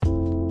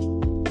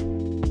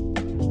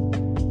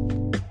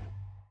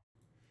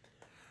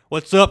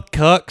What's up,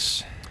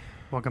 cucks?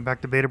 Welcome back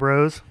to Beta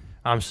Bros.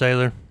 I'm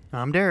Sailor.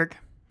 I'm Derek.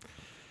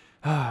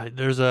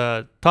 There's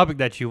a topic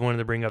that you wanted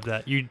to bring up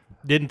that you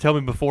didn't tell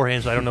me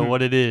beforehand, so I don't know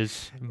what it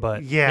is,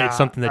 but Yeah, it's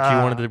something that you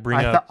wanted to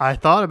bring up. I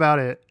thought about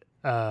it.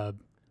 I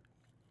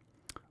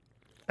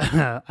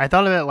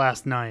thought of it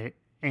last night,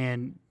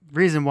 and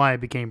reason why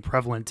it became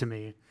prevalent to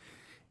me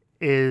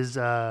is,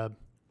 well,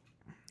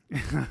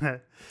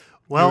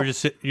 You're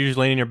just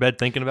laying in your bed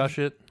thinking about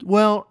shit.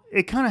 well,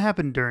 it kind of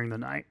happened during the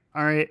night.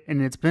 All right,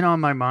 and it's been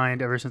on my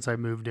mind ever since I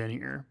moved in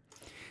here,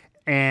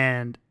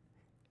 and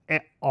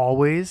it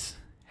always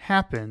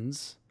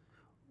happens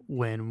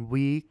when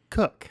we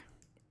cook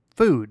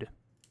food.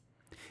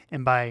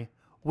 And by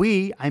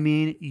we, I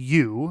mean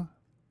you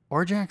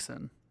or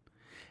Jackson.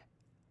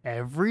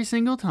 Every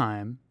single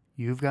time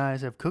you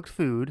guys have cooked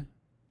food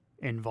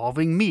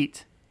involving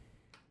meat,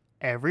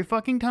 every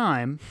fucking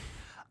time,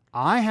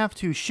 I have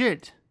to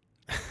shit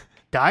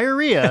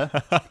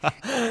diarrhea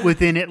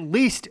within at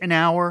least an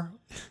hour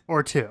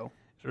or two.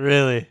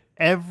 Really?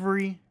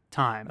 Every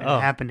time. And Oh,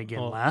 it happened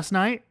again well. last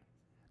night,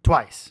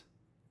 twice.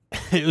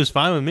 It was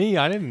fine with me.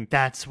 I didn't.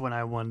 That's what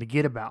I wanted to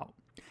get about.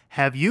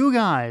 Have you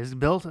guys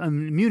built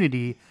an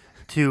immunity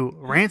to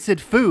rancid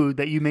food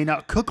that you may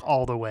not cook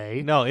all the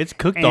way? No, it's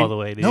cooked And- all the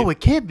way, dude. No, it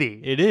can't be.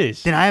 It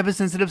is. Then I have a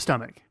sensitive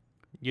stomach.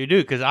 You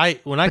do, because I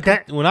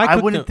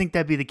wouldn't think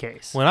that'd be the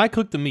case. when I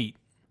cooked the meat,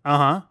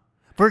 Uh-huh.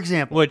 For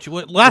example,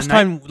 last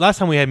time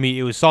we had meat,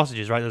 it was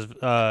sausages, right? Those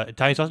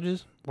Italian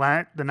sausages.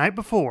 the night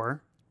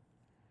before,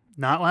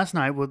 not last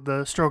night with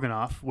the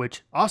stroganoff,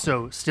 which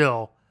also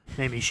still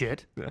made me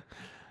shit.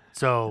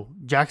 So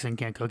Jackson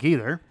can't cook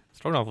either.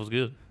 Stroganoff was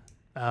good.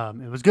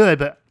 It was good,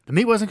 but the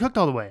meat wasn't cooked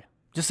all the way.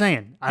 Just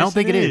saying. I don't Yes,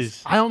 think it it is.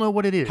 is. I don't know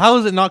what it is. How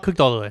is it not cooked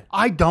all the way?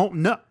 I don't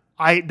know.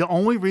 The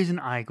only reason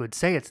I could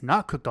say it's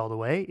not cooked all the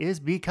way is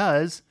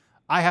because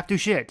I have to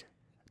shit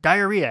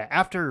diarrhea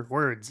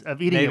afterwards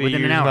of eating Maybe it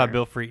within you're an just hour. not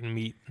built for eating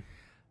meat.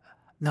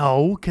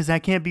 No, because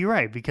that can't be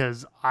right.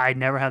 Because I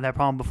never had that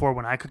problem before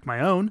when I cooked my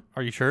own.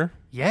 Are you sure?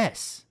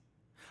 Yes,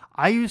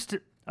 I used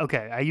to.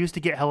 Okay, I used to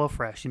get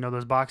HelloFresh. You know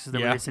those boxes that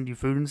where Yeah. they send you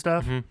food and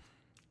stuff. Mhm.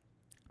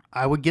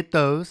 I would get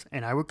those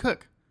and I would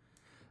cook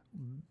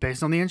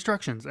based on the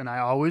instructions, and I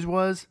always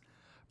was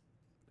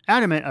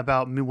adamant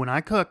about me when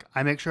I cook.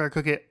 I make sure I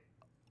cook it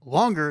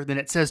longer than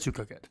it says to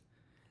cook it,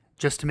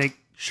 just to make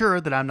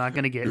sure that I'm not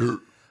going to get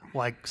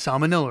like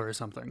salmonella or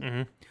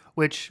something,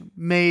 which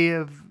may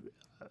have,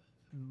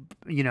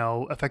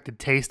 affected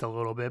taste a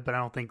little bit, but I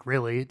don't think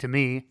really to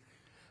me.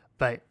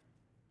 But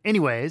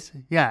anyways,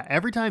 yeah,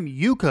 every time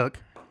you cook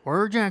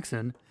or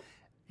Jackson,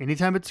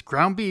 anytime it's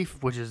ground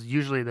beef, which is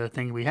usually the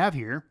thing we have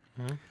here,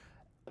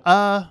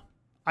 I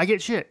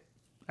get shit.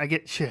 I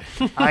get shit.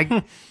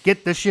 I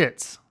get the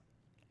shits.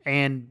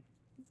 And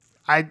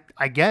I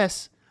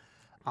guess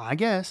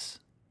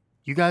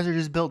you guys are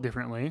just built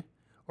differently,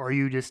 or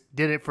you just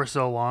did it for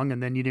so long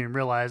and then you didn't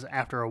realize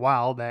after a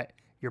while that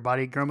your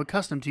body had grown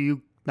accustomed to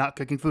you not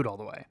cooking food all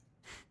the way.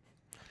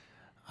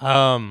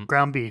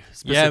 Ground beef Yeah,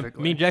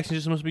 specifically. me and Jackson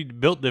just must be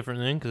built different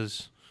then,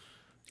 because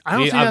I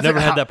don't see I've that's never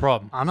a- had that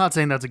problem. I'm not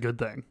saying that's a good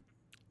thing.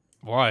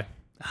 Why?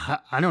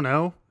 I don't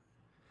know.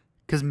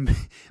 Because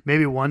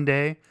maybe one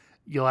day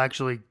you'll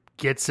actually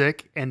get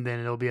sick and then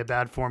it'll be a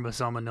bad form of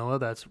salmonella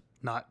that's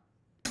not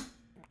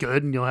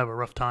good and you'll have a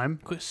rough time.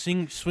 Quit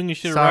swinging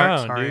shit Sorry,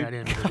 around, sorry, dude. I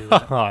didn't mean to do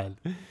that. God.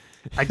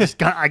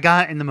 I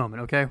got it in the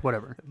moment, okay?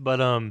 Whatever.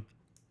 But I'm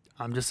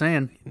just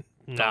saying.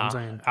 all nah, I'm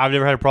saying. I've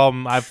never had a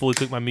problem. I fully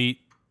cook my meat.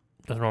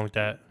 Nothing wrong with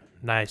that.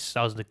 Nice.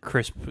 That was the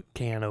crisp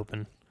can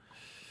open.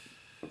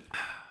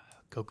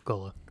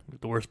 Coca-Cola.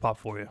 The worst pop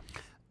for you.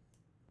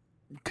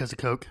 Because of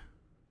Coke.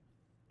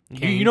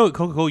 You know what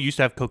Coca-Cola used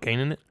to have cocaine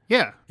in it?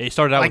 Yeah. It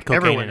started out Like with cocaine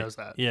everyone in it. knows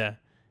that. Yeah.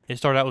 It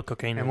started out with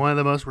cocaine in And it. one of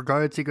the most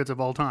regarded secrets of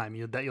all time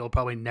that you'll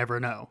probably never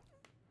know.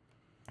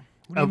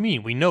 What do you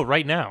mean? We know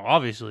right now,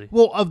 obviously.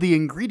 Well, of the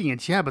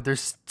ingredients, yeah, but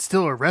there's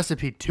still a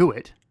recipe to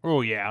it.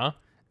 Oh, yeah.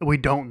 We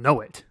don't know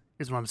it,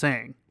 is what I'm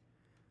saying.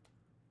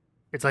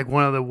 It's like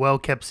one of the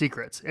well-kept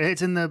secrets.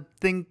 It's in the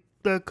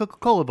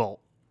Coca-Cola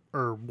vault,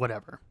 or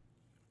whatever.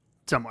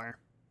 Somewhere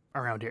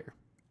around here.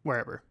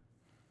 Wherever.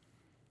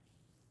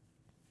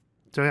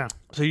 So, yeah.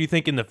 So you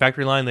think in the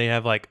factory line they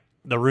have like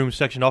the room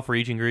sectioned off for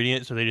each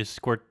ingredient, so they just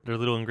squirt their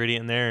little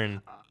ingredient in there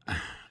and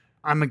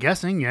I'm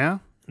guessing, yeah.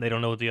 they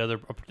don't know what the other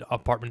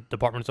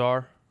departments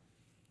are?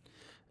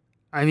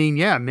 I mean,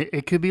 yeah,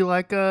 it could be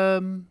like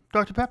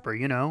Dr. Pepper,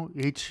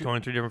 each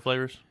 23 different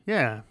flavors?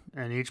 yeah,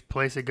 and each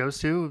place it goes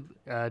to,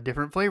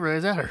 different flavor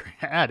is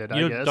added, I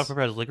You know guess. Dr.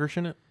 Pepper has licorice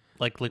in it?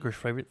 Like licorice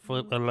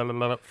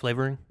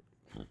flavoring?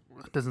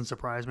 Doesn't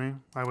surprise me.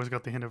 I always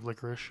got the hint of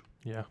licorice.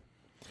 Yeah.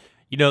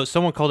 You know,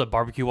 someone called it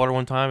barbecue water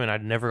one time, and I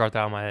never got that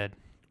out of my head.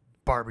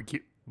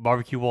 Barbecue.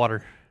 Barbecue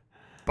water.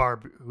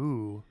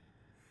 Ooh.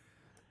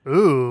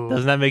 Ooh.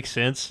 Doesn't that make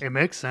sense? It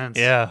makes sense.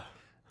 Yeah.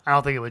 I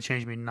don't think it would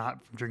change me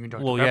not from drinking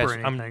Dr. Well, Pepper yes. or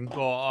anything.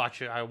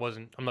 Actually,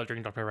 I'm not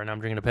drinking Dr. Pepper right now. I'm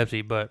drinking a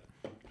Pepsi, but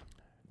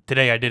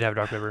today I did have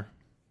Dr. Pepper.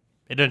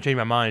 It doesn't change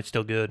my mind. It's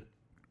still good.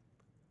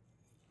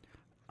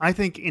 I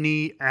think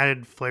any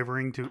added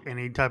flavoring to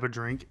any type of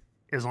drink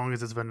as long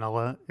as it's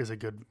vanilla, is a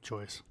good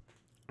choice.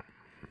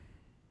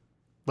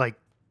 Like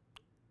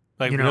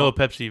Like you know, vanilla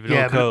Pepsi,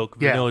 vanilla yeah, Coke,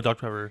 yeah. vanilla Dr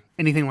Pepper.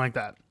 anything like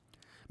that.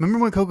 Remember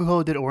when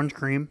Coca-Cola did orange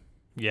cream?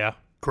 Yeah,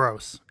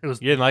 Gross. It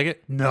was you didn't like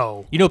it?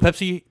 no. You know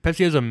Pepsi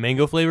has a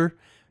mango flavor,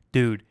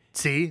 dude.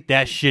 See,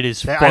 That shit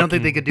is I fucking don't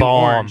think they could do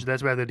bomb. orange.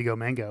 That's why they had to go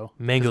mango. 'Cause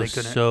Mango's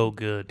they couldn't so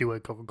good. do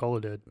what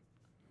Coca-Cola did.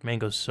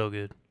 Mango's so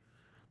good.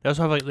 They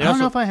also have like I don't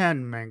know if I had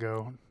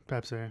mango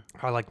Pepsi.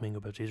 I like mango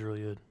Pepsi. It's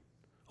really good.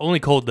 Only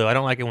cold though. I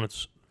don't like it when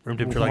it's room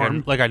temperature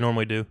Warm? like I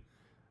normally do.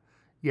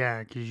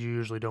 Yeah, because you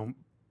usually don't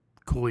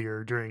cool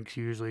your drinks.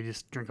 You usually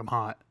just drink them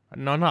hot.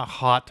 No, not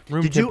hot.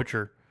 Room Did you-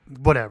 temperature.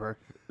 Whatever.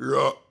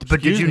 But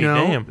Excuse did you me, know?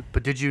 damn.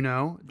 But did you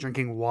know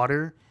drinking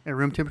water at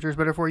room temperature is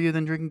better for you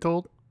than drinking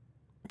cold?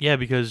 Yeah,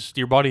 because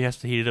your body has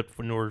to heat it up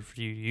in order for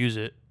you to use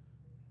it.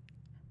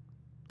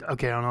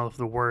 Okay, I don't know if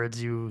the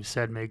words you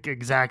said make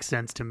exact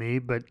sense to me,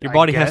 but Your I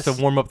body has guess-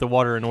 to warm up the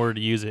water in order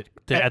to use it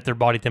at their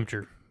body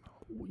temperature.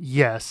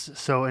 Yes.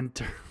 So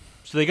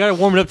So they gotta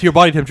warm it up to your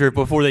body temperature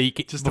before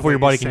Just the before way your you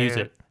body can say use it.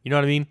 it. You know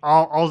what I mean?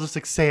 I'll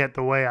just say it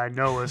the way I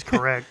know is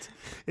correct,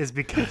 is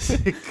because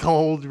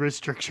cold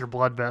restricts your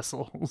blood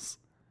vessels,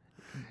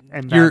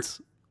 and Your- that's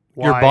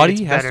why Your body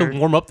it's has to better.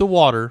 warm up the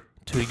water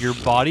to your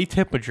body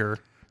temperature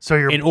So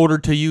your in order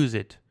to use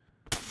it.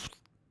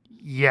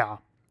 yeah,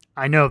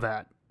 I know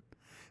that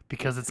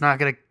because it's not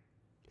gonna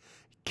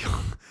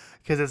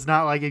because it's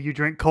not like if you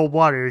drink cold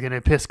water, you're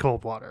gonna piss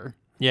cold water.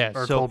 Yeah.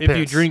 Or So cold if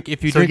you piss. drink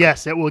So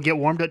yes, it will get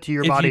warmed up to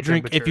your body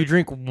temperature. if you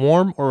drink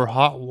warm or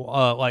hot,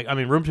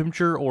 room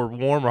temperature or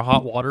warm or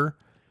hot water,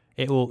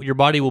 your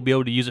body will be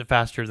able to use it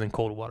faster than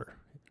cold water.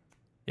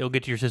 It'll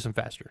get to your system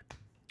faster.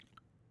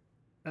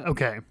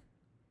 Okay.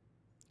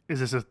 Is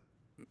this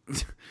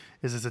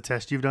a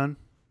test you've done?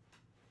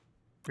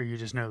 Or you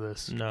just know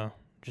this? No,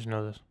 just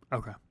know this.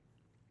 Okay.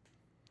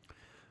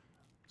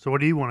 So what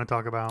do you want to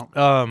talk about?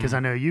 Because Because I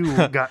know you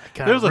got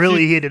kind There's of a really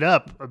few- heated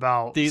up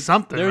about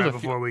something there's right a few-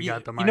 before we you-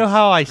 got the mics. you know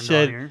how I turned on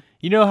said- here?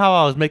 You know how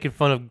I was making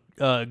fun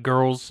of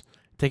girls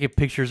taking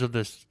pictures of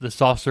the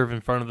soft serve in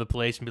front of the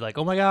place and be like,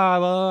 "Oh my god!"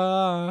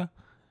 blah."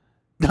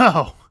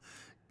 No.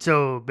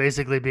 So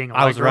basically being a I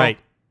white was girl? right.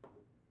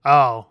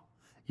 Oh.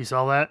 You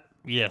saw that?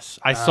 Yes,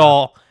 I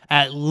saw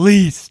at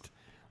least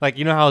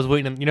you know how I was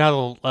waiting. You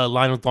know how the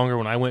line was longer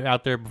when I went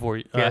out there before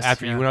Yes,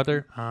 after you yeah. went out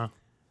there. Huh.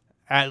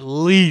 At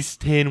least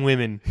 10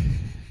 women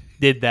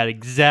did that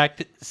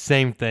exact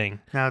same thing.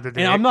 Now did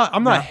they, And I'm not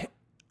now-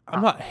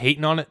 I'm not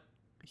hating on it,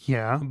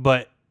 Yeah.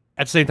 but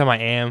at the same time I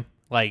am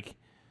like,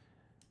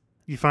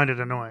 You find it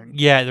annoying.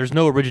 yeah, there's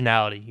no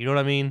originality. You know what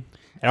I mean?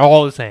 And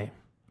all the same.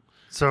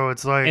 So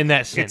it's like In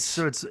that sense.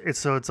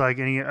 it's like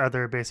any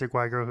other basic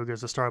white girl who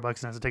goes to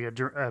Starbucks and has to take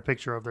a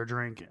picture of their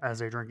drink as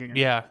they're drinking it.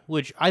 Yeah,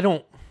 which I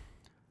don't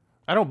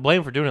blame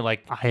them for doing it.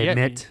 Like I yeah,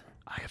 admit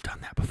I have done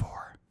that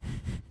before.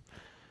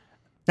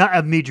 Not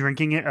of me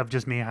drinking it, of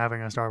just me having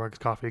a Starbucks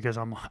coffee because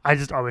I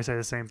just always say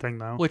the same thing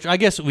though. which I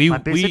guess we My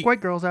basic white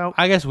girl's out.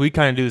 I guess we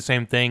kind of do the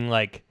same thing.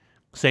 Like,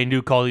 say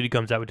new Call of Duty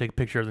comes out, we take a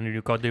picture of the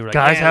new Call of Duty. We're like,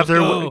 Guys yeah, have let's their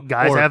go.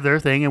 guys or, have their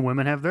thing and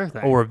women have their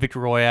thing. or a Victor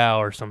Royale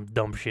or some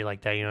dumb shit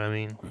like that. You know what I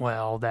mean?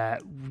 Well,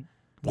 that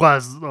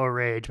was the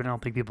rage, but I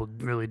don't think people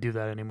really do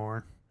that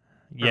anymore.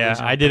 Yeah,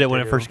 least I I don't did think it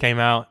when they it first do. came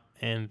out,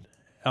 and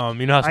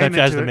you know how I admit Snapchat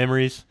has to the it.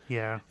 memories.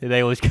 Yeah.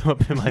 They always come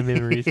up in my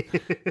memories.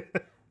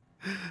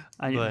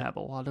 I didn't But- have a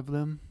lot of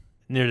them.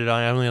 Neither did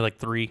I. I only had like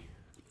 3.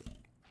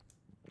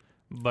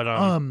 But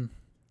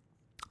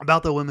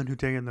About the women who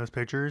taken those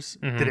pictures,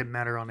 Mhm. did it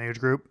matter on age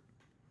group?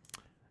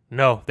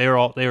 no, they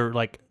were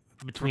like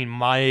between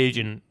my age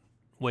and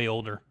way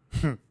older.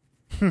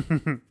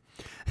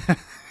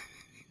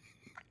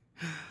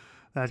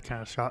 That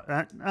kind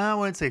of I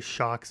wouldn't say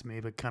shocks me,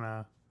 but kind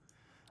of,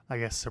 I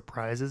guess,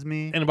 surprises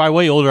me. And by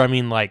way older, I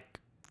mean like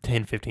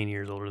 10, 15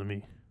 years older than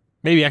me.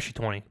 Maybe actually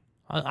 20.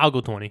 I'll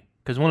go 20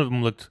 because one of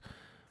them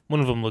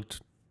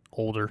looked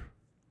older.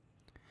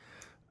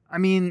 I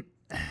mean,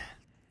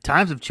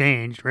 times have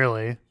changed,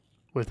 really,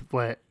 with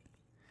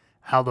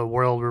how the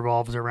world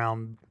revolves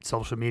around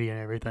social media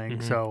and everything.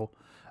 Mhm. So,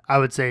 I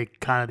would say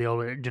kind of the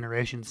older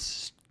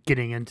generation's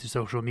getting into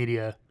social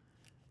media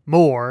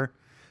more,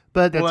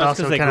 but that's Well, that's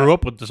also because they kind of grew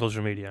up with the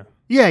social media.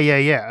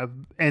 yeah.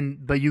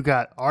 But you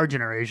got our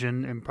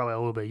generation and probably a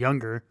little bit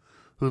younger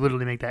who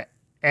literally make that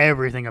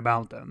everything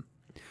about them.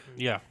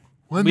 Yeah.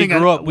 One We thing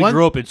grew I- up. We one-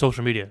 grew up in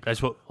social media.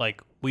 That's what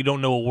we don't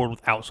know a world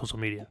without social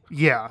media.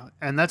 Yeah,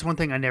 and that's one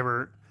thing I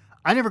never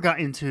got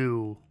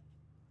into.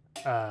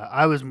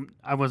 I wasn't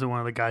one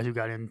of the guys who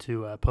got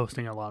into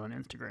posting a lot on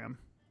Instagram.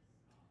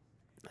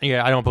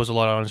 Yeah, I don't post a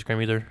lot on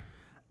Instagram either.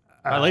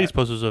 My Uh, latest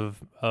post was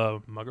of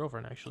my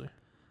girlfriend actually.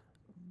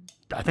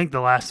 I think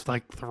the last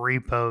 3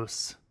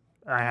 posts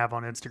I have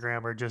on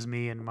Instagram are just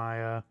me and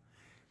my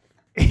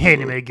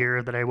anime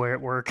gear that I wear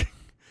at work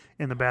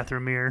in the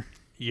bathroom mirror.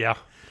 Yeah,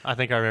 I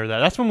think I remember that.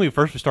 That's when we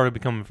first started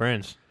becoming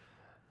friends.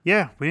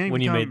 Yeah, we didn't.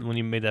 When become-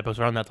 you made that post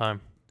around that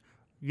time,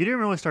 you didn't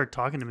really start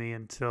talking to me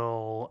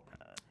until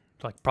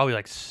probably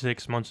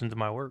 6 months into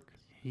my work.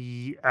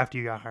 after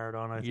you got hired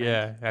on. I think.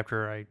 Yeah,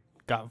 after I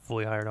got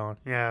fully hired on.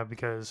 Yeah,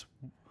 because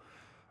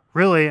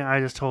Really, I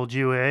just told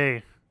you,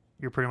 hey,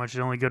 you're pretty much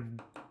the only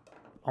good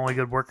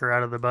worker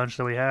out of the bunch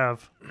that we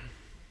have.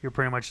 You're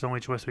pretty much the only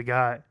choice we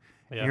got.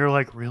 Yeah. And you're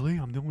like, really?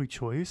 I'm the only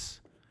choice?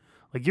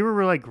 Like, you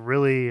were like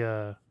really,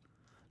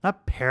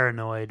 not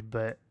paranoid,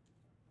 but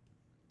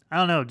I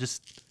don't know,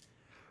 just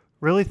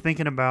really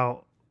thinking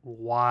about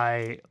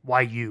why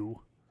you.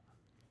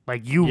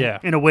 Like, you, Yeah.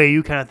 in a way,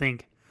 you kind of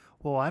think,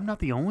 well, I'm not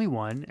the only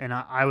one. And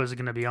I was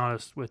going to be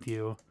honest with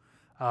you.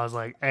 I was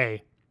like,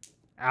 hey,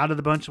 out of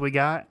the bunch we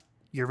got,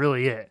 you're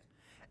really it.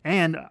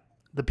 And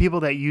the people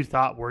that you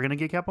thought were going to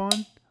get kept on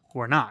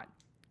were not.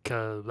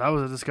 Because that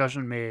was a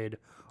discussion made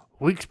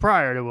weeks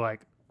prior to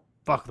like,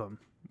 fuck them.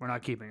 We're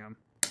not keeping them.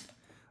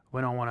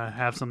 We don't want to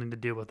have something to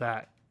do with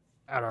that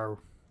at our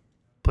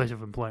place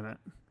of employment.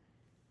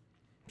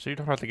 So you're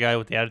talking about the guy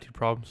with the attitude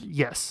problems?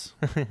 Yes.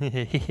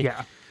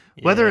 Yeah.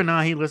 Yeah. Whether or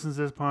not he listens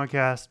to this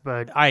podcast,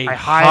 but I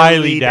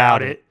highly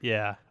doubt it.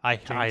 Yeah, I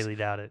highly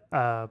doubt it.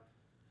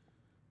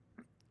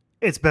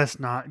 It's best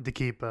not to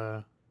keep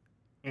an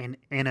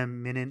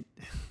anonymity.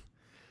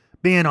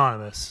 Be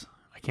anonymous.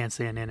 I can't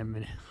say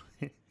anonymity.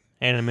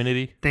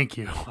 Anonymity? Thank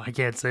you. I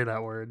can't say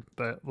that word,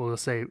 but we'll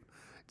just say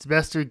it's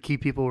best to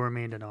keep people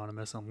remain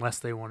anonymous unless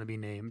they want to be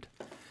named.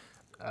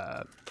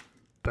 But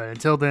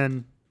until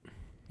then,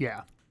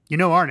 yeah. You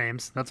know our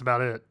names. That's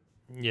about it.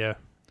 Yeah.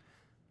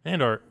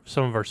 And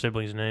some of our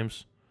siblings'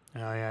 names. Oh,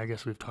 yeah, I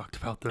guess we've talked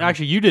about them.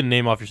 Actually, you didn't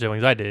name off your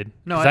siblings. I did.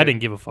 No, Because I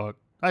didn't give a fuck.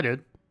 I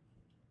did.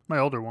 My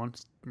older one,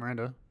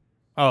 Miranda.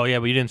 Oh, yeah,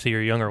 but you didn't say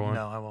your younger one.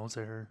 No, I won't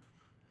say her.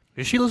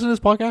 Does she listen to this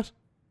podcast?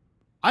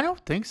 I don't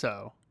think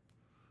so.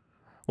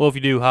 Well, if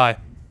you do, hi.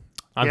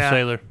 I'm Yeah.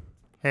 Sailor.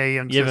 Hey,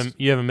 young You sis.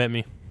 haven't met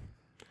me.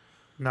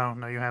 No,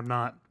 you have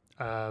not.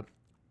 I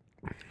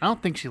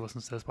don't think she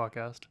listens to this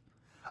podcast.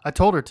 I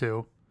told her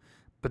to,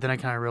 but then I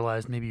kind of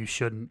realized maybe you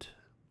shouldn't.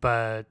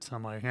 But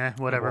I'm like,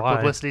 whatever. Why?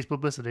 Publicity's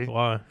publicity.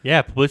 Why?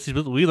 Yeah, publicity.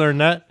 We learned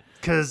that.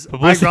 Because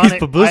Publicity's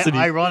publicity.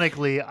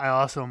 Ironically, I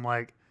also am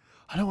like,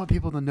 I don't want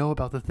people to know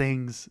about the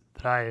things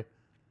that I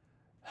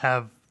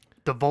have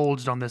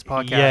divulged on this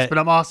podcast. Yeah. But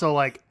I'm also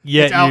like,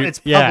 Yeah, it's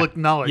public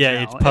knowledge. Yeah,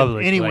 now, it's public.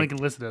 and anyone like, can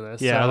listen to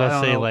this. Yeah, so let's I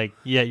don't say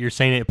know. you're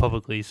saying it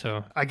publicly,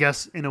 so. I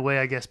guess in a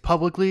way,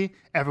 publicly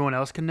everyone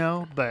else can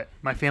know, but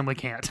my family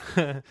can't.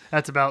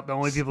 That's about the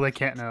only people that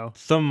can't know.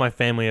 Some of my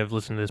family have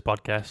listened to this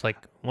podcast. Like,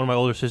 one of my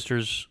older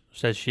sisters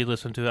says she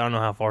listened to it. I don't know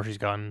how far she's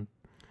gotten.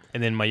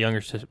 And then my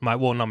younger sister, not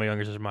my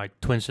younger sister, my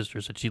twin sister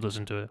said she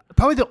listened to it.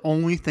 Probably the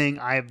only thing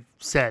I've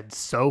said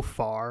so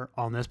far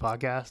on this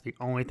podcast, the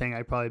only thing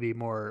I'd probably be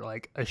more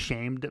like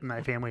ashamed of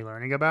my family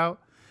learning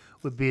about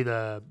would be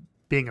the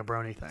being a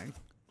brony thing.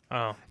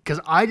 Oh. Because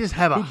I just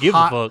have Who gives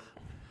a fuck?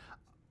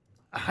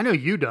 I know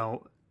you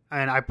don't,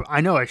 and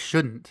I know I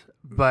shouldn't,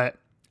 but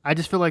I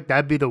just feel like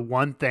that'd be the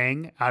one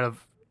thing out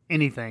of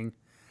anything.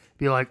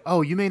 Be like,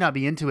 oh, you may not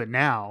be into it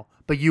now,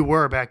 but you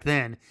were back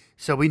then.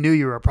 So we knew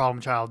you were a problem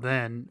child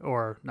then,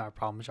 or not a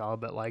problem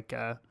child, but like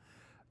a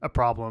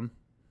problem.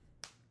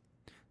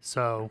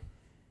 So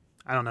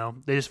I don't know.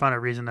 They just find a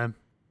reason to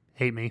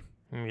hate me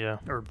Yeah.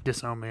 or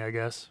disown me, I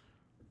guess.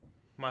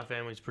 My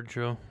family's pretty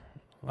chill.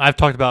 I've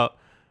talked about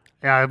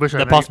Yeah, I wish The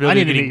I possibility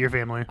need of to getting- meet your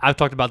family. I've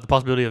talked about the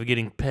possibility of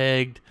getting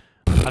pegged.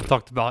 I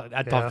talked about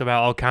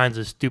all kinds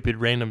of stupid,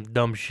 random,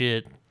 dumb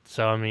shit.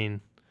 So I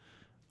mean,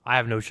 I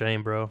have no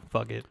shame, bro.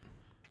 Fuck it.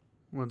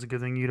 Well, it's a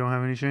good thing you don't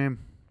have any shame.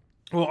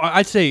 Well,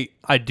 I'd say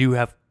I do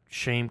have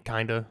shame,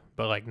 kinda,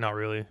 but like not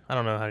really. I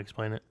don't know how to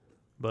explain it,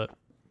 but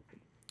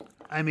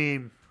I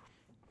mean,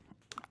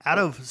 out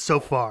of so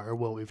far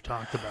what we've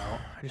talked about,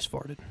 I just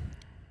farted.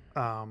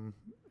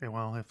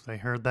 well, if they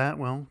heard that,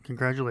 well,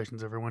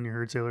 congratulations, everyone. You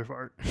heard Sailor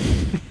Fart.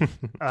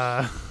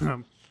 I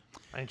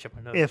didn't check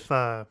my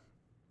notes.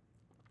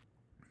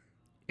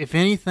 If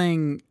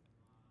anything,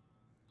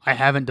 I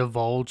haven't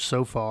divulged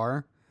so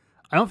far.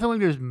 I don't feel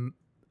like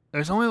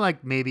there's only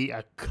like maybe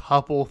a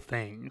couple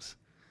things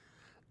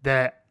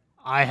that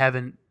I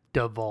haven't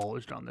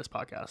divulged on this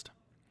podcast.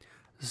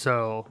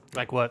 So,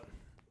 Like what?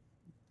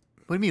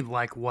 what do you mean,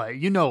 like what?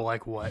 You know,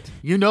 like what?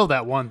 You know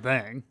that one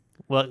thing.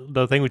 Well,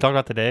 the thing we talked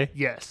about today.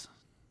 Yes,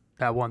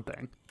 that one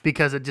thing.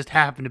 Because it just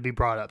happened to be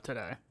brought up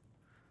today.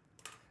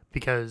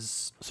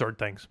 Because, Certain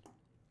things.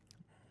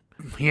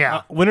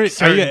 yeah. When are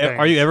certain you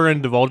things. ever going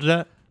to divulge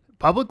that?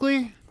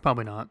 Publicly?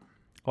 Probably not.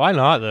 Why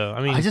not though?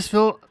 I mean, I just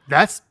feel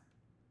that's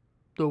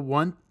the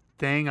one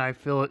thing I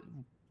feel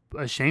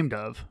ashamed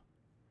of.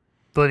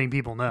 Letting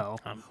people know.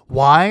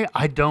 Why?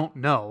 I don't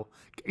know.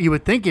 You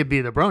would think it'd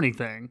be the brony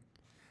thing.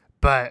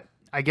 But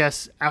I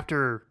guess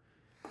after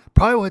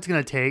probably what it's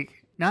going to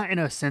take, not in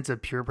a sense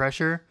of pure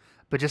pressure,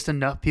 but just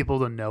enough people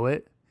to know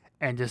it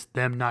and just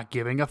them not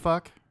giving a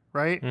fuck,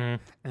 right? mhm.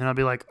 And I'll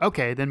be like,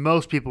 okay, then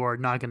most people are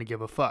not going to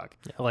give a fuck.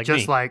 like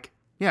Just me. like,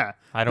 yeah.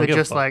 I don't But give a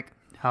just fuck. like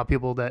how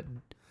people that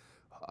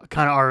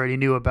kind of already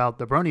knew about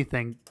the brony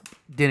thing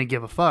didn't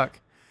give a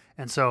fuck.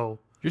 And so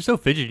You're so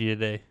fidgety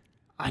today.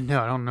 I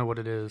don't know what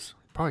it is.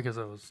 Probably because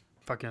I was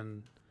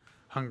fucking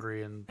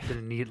hungry and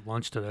didn't eat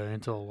lunch today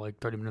until like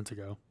 30 minutes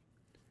ago.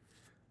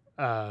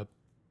 I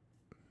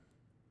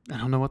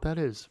don't know what that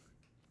is.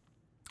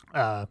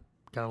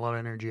 got a lot of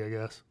energy, I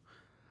guess.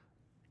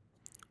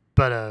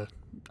 But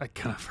I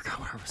kind of forgot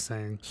what I was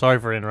saying. Sorry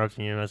for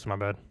interrupting you. That's my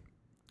bad.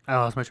 I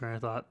lost my train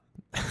of thought.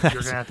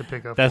 You're gonna have to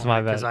pick up. That's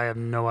my bad. Because I have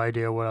no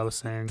idea what I was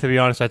saying. To be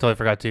honest, I totally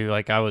forgot too.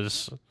 Like I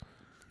was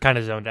kind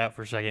of zoned out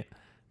for a second.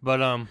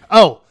 But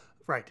Oh,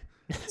 right.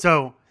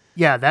 So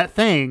yeah, that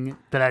thing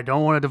that I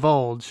don't want to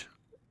divulge.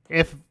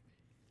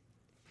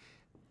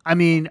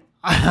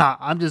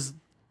 I'm just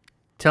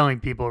telling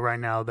people right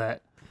now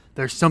that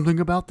there's something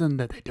about them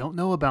that they don't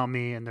know about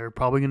me, and they're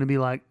probably going to be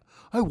like,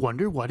 I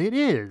wonder what it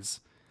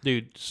is.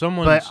 dude,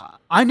 But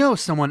I know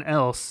someone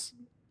else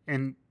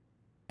in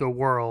the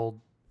world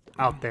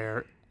out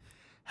there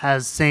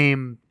has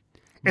same.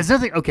 It's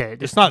nothing. Okay,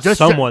 it's not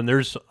someone.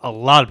 There's a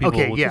lot of people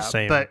Okay, with yeah, the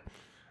same. but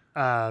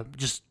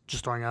just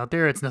throwing out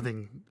there, it's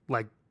nothing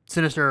like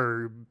sinister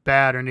or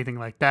bad or anything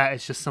like that.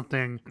 It's just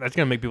something. That's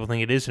gonna make people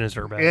think it is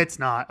sinister or bad. It's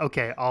not.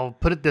 Okay, I'll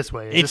put it this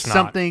way. It's just not.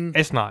 something.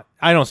 It's not.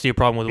 I don't see a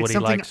problem with what It's he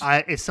something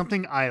likes. it's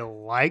something I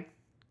like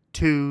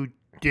to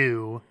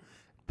do,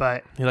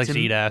 but He likes to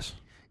eat ass.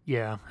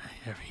 Yeah,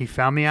 he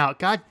found me out.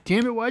 God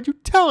damn it! Why'd you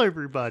tell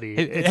everybody?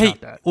 It's Hey,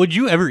 not that. would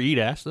you ever eat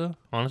ass though?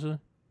 Honestly,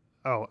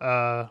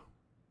 Oh,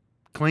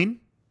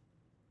 clean?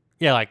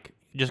 yeah, like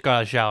just got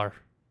out of the shower.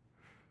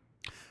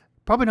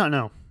 Probably not.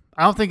 No,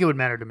 I don't think it would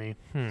matter to me.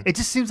 Hmm. It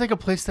just seems like a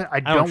place that I I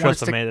don't don't want trust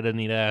to a stick. man that doesn't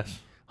eat ass.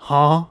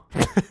 Huh?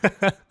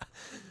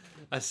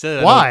 I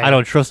said Why? I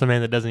don't trust a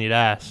man that doesn't eat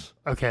ass.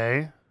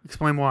 Okay,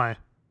 explain why.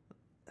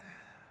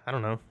 I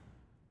don't know.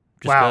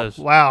 Just Wow, 'cause.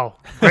 wow,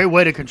 great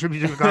way to contribute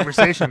to the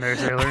conversation there,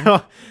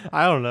 Sailor.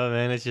 I don't know,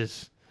 man. It's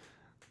just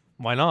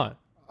why not?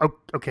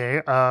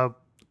 Okay,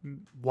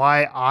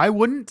 why I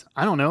wouldn't?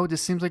 I don't know. It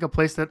just seems like a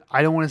place that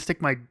I don't want to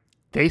stick my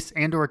face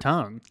and or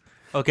tongue.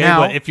 Okay, Now-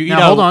 but if you eat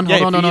now, out, hold on, yeah,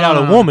 hold on, if you no, eat no, out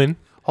no, a no. woman,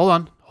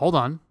 Hold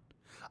on.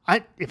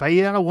 If I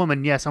eat out a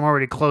woman, yes, I'm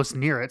already close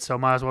near it, so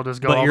might as well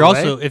just go. but all you're the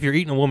also way. if you're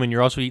eating a woman,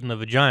 you're also eating the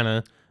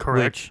vagina,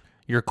 Correct. which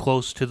you're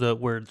close to the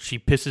where she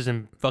pisses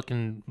and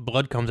fucking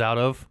blood comes out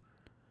of.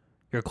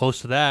 You're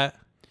close to that.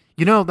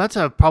 You know, that's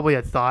probably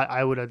a thought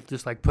I would have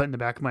just like put in the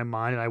back of my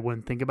mind, and I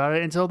wouldn't think about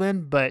it until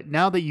then. But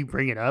now that you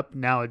bring it up,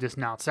 now it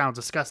sounds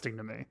disgusting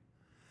to me.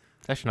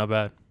 It's actually not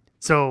bad.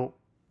 So,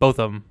 Both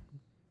of them.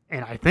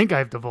 and I think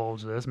I've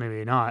divulged this,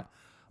 maybe not.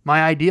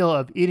 My ideal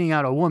of eating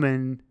out a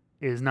woman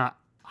is not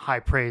high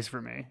praise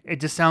for me. It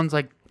just sounds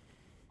like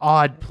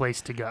odd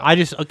place to go. I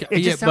just okay, it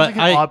yeah, just sounds but like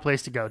an I odd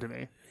place to go to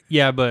me.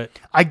 yeah, but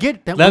I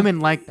get that Let- women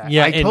like that.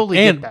 yeah, I and, totally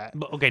and, get that.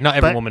 but- okay, not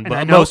every But- woman, and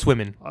I but know- most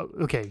women.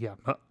 Okay, yeah.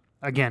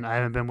 Again, I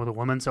haven't been with a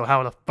woman, so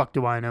how the fuck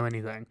do I know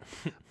anything?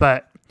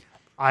 But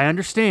I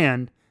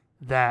understand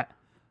that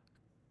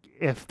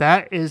if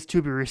that is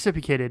to be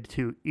reciprocated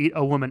to eat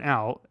a woman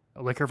out,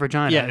 lick her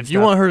vagina. Yeah, and if you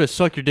stuff, want her to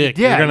suck your dick,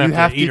 Yeah, you're gonna you have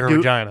have to eat to her do-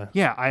 vagina.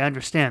 yeah, I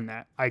understand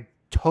that. I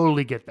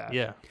totally get that.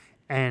 Yeah.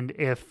 And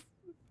if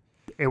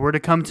it were to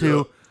come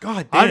to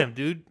God I- damn,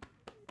 dude.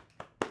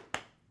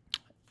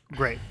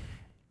 great,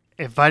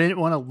 if I didn't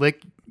want to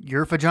lick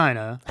your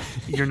vagina,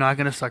 you're not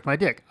gonna suck my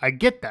dick. I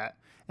get that.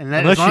 And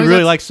that Unless as long you as really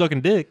that's- like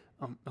sucking dick.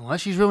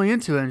 unless she's really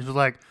into it and she's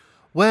like,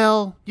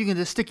 well, you can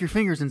just stick your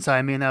fingers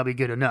inside me and that'll be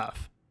good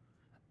enough.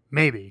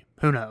 Maybe.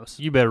 Who knows?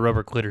 You better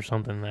rubber clit or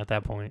something at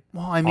that point.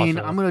 Well, I mean,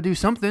 Also- I'm going to do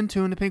something.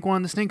 Two in the pink, one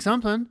in the stink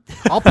something.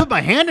 I'll put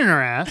my hand in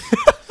her ass.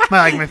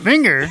 my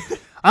finger.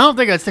 I don't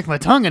think I'd stick my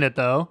tongue in it,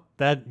 though.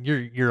 That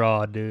you're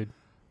odd, dude.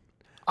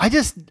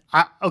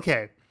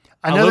 Okay.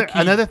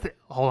 low-key-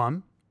 Hold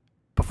on.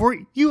 Before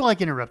you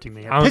like interrupting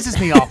me, it I'm- pisses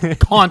me off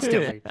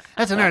constantly.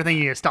 That's another thing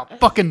you need to stop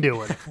fucking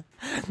doing.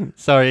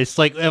 Sorry, it's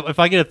like if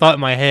I get a thought in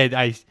my head,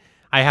 I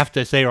have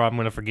to say or I'm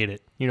gonna forget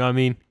it. You know what I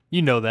mean?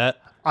 You know that.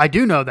 I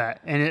do know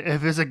that. And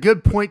if it's a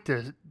good point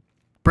to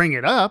bring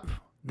it up,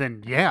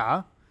 then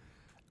yeah.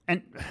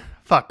 And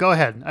fuck, go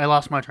ahead. I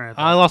lost my train of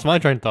thought. I lost my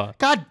train of thought.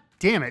 God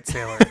damn it,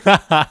 Sailor.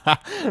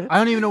 I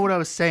don't even know what I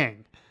was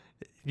saying.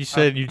 You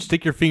said you'd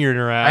stick your finger in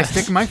her I ass.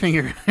 stick my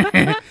finger.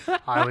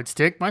 I would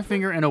stick my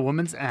finger in a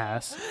woman's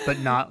ass, but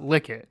not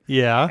lick it.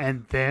 Yeah.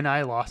 And then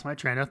I lost my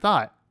train of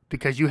thought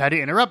because you had to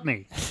interrupt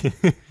me.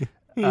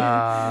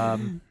 I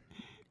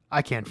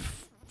can't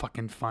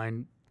fucking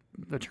find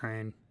the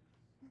train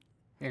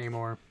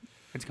anymore.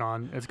 It's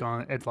gone. It's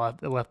gone. It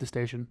left the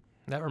station.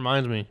 That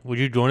reminds me. Would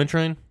you join a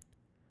train?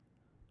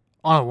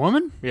 On a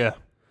woman? Yeah.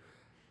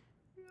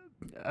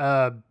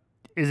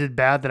 Is it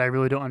bad that I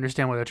really don't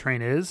understand what a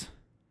train is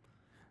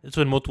It's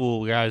when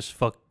multiple guys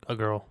fuck a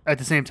girl. at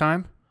the same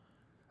time?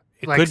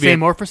 It Like could be.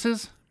 same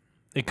orifices?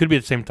 It could be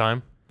at the same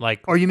time.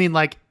 Like Or you mean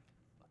like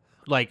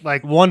like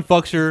like- one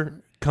fucks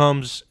her,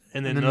 comes,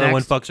 and then And the another one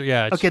next- fucks her.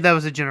 Yeah. It's, okay, that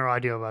was a general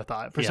idea of what I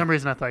thought. For Yeah. some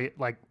reason, I thought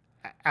like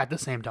at the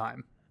same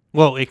time.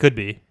 Well, it could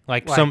be.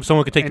 Like Like,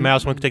 someone could take the and-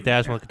 mouse, someone could take the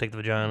ass, someone could take the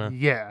vagina.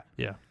 Yeah.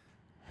 Yeah.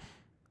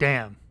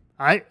 Damn.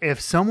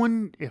 If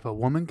a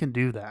woman can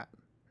do that,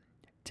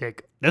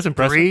 take That's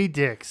impressive. 3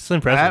 dicks That's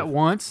impressive. at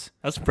once.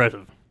 That's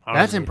impressive. That's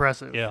honestly.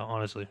 impressive. Yeah,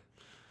 honestly.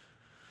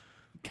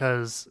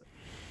 Because,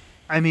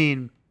 I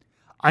mean,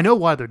 I know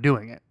why they're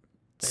doing it.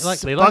 They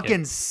like it.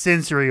 Fucking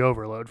sensory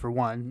overload for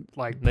one,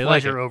 like They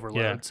like pleasure it,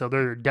 overload. yeah. So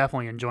they're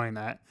definitely enjoying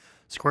that.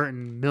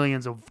 squirting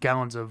millions of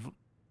gallons of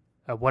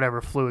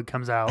whatever fluid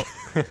comes out.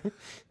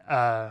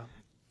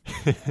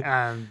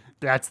 And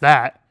that's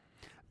that.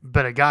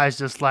 But a guy's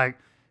just like,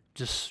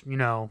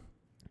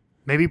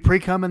 maybe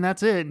pre-cum and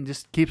that's it, and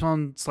just keeps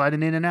on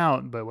sliding in and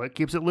out. But what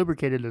keeps it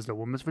lubricated is the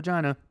woman's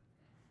vagina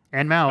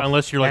and mouth.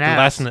 Unless you're like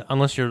and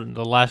unless you're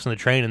the last in the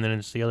train, and then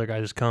it's the other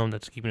guy's cum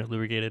that's keeping it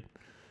lubricated.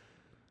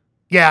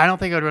 Yeah, I don't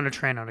think I'd run a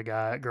train on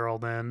a girl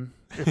then.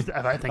 If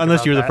I think Unless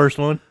about you're that. the first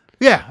one.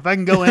 Yeah, if I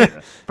can go in,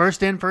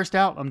 first in, first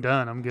out, I'm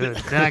done. I'm good.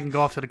 Then I can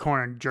go off to the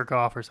corner and jerk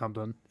off or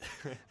something.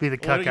 Be the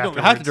cuck Well, you don't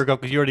afterwards. have to jerk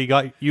off because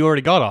you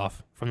already got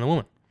off from the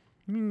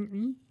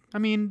woman. I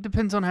mean,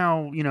 depends on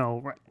how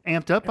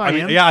amped up I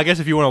am. Yeah, I guess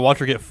if you want to watch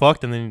her get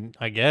fucked, and then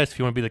I guess if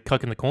you want to be the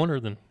cuck in the corner,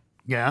 then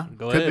Yeah,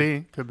 Go could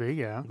ahead. be,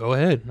 yeah. go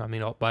ahead. I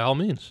mean, by all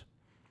means.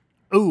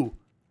 Ooh,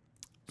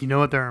 you know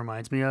what that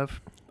reminds me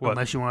of? What?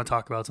 Unless you want to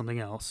talk about something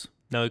else.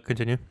 No,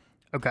 continue.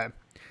 Okay,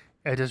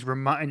 it just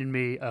reminded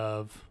me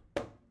of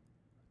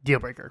Deal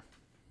Breaker.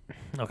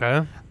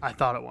 Okay. I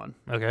thought of one.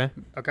 Okay.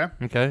 Okay,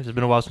 It's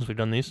been a while since we've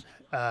done these.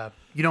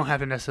 you don't have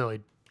to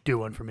necessarily do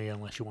one for me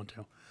unless you want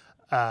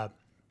to.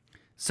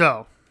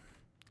 So,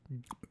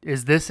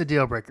 is this a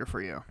deal breaker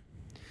for you?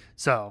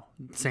 So,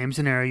 same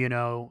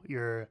scenario.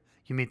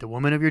 You meet the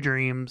woman of your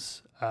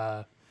dreams.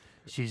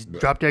 She's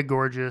drop dead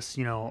gorgeous.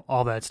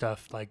 All that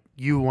stuff. Like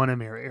you want to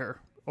marry her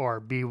or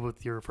be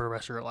with her for the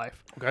rest of your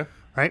life. Okay.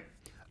 Right?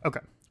 Okay.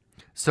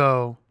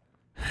 So,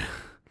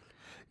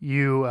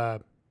 you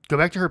go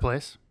back to her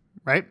place,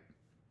 right?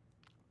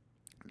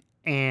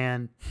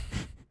 And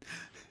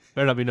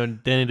Better not be no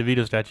Danny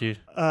DeVito statue.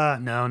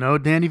 no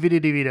Danny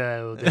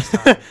DeVito this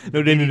time.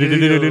 No Danny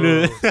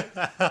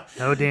DeVito.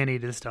 No Danny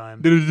this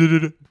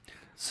time.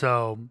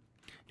 So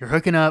you're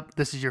hooking up.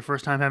 This is your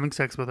first time having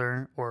sex with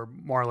her, or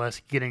more or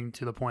less getting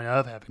to the point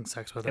of having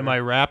sex with her. Am I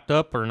wrapped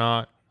up or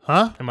not?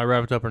 Huh? Am I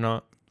wrapped up or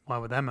not? Why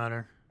would that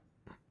matter?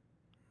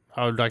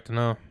 I would like to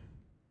know.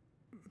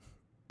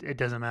 It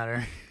doesn't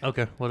matter.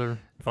 Okay, whatever.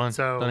 Fine.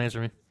 So- Don't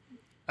answer me.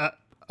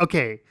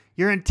 Okay,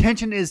 your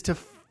intention is to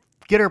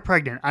get her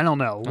pregnant. I don't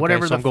know.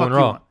 Whatever so the I'm fuck going you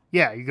raw. want.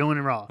 Yeah, you're going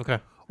in raw. Okay,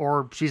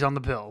 Or she's on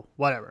the pill.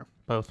 Whatever.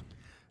 both.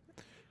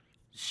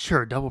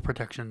 Sure, double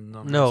protection.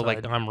 On No, her like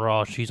side. I'm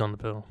raw. She's on the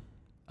pill.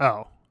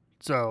 Oh,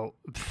 so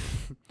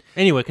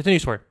Anyway, continue,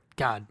 swear.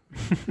 God,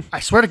 I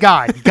swear to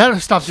God, you gotta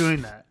stop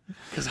doing that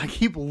because I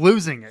keep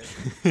losing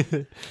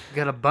it.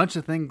 Got a bunch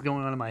of things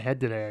going on in my head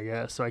today, I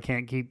guess, so I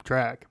can't keep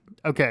track.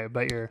 Okay,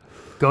 but you're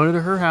going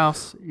to her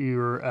house.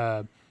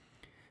 You're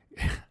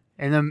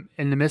in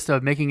the midst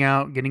of making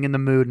out, getting in the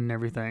mood and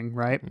everything,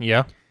 right?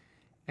 Yeah.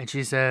 And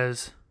she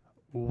says,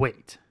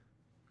 "Wait,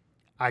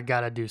 I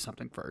gotta do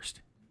something first."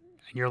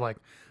 And you're like,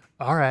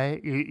 "All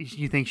right."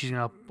 You think she's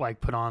gonna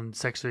like put on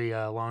sexy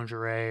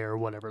lingerie or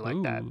whatever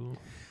like that. Ooh.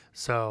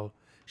 So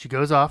she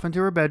goes off into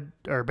her bed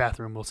or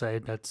bathroom. We'll say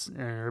that's in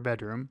her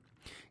bedroom.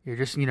 You're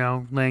just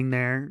laying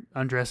there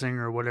undressing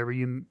or whatever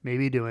you may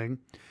be doing.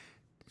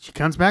 She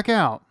comes back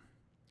out,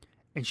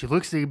 and she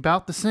looks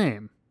about the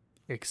same,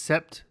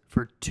 except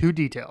for two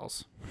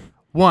details.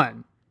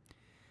 One,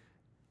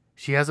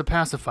 she has a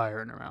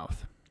pacifier in her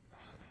mouth.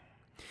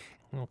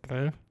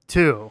 Okay.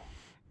 Two,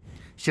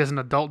 she has an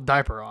adult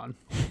diaper on.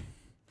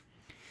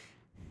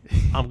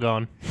 I'm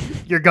gone.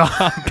 You're gone.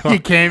 You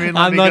came in.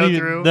 Let I'm me not go even.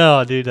 through.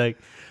 No, dude. Like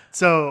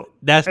So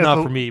that's If not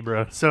a- for me,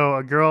 bro. So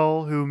a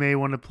girl who may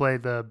want to play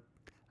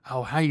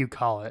how do you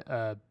call it?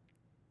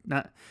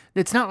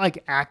 It's not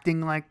like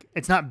acting like,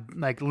 it's not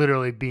like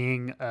literally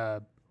being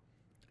a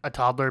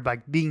toddler,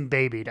 like being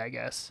babied, I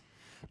guess.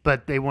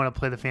 But they want to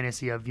play the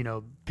fantasy of,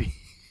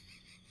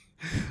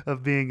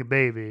 of being a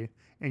baby,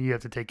 and you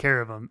have to take care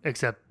of them,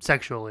 except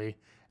sexually.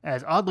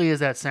 As oddly as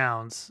that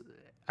sounds,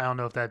 I don't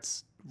know if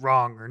that's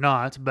wrong or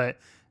not, but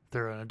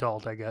they're an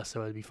adult, I guess,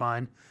 so it'd be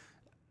fine.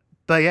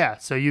 But yeah,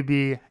 so you'd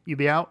be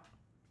out.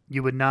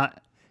 You would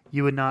not.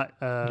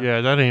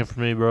 Yeah, that ain't for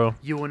me, bro.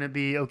 You wouldn't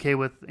be okay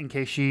with in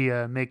case she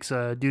makes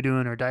doo-doo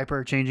in her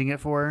diaper, changing it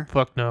for her,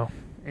 Fuck no.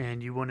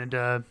 and you wouldn't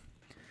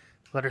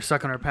let her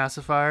suck on her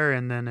pacifier,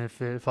 and then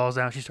if it falls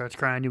out, she starts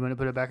crying. You wouldn't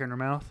put it back in her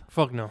mouth.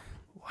 Fuck no.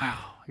 Wow,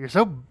 you're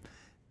so.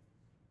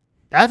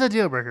 That's a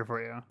deal breaker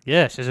for you.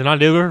 Yes, is it not a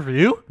deal breaker for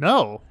you?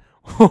 No,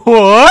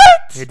 What?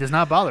 it does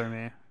not bother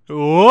me.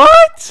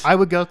 What? I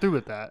would go through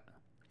with that.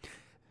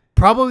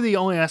 Probably the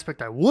only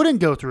aspect I wouldn't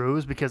go through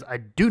is because I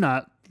do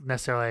not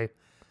necessarily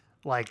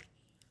like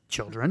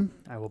children.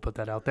 I will put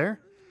that out there.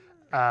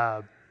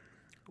 At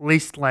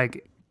least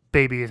like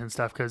babies and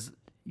stuff, because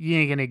you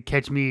ain't gonna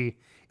catch me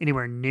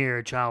anywhere near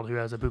a child who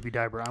has a poopy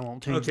diaper. I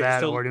won't change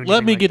that or do anything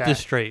let me like get that. this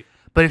straight.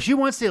 But if she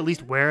wants to at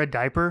least wear a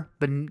diaper,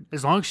 but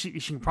as long as she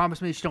can promise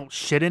me she don't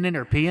shit in it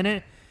or pee in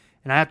it,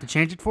 and I have to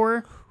change it for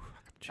her,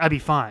 I'd be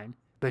fine.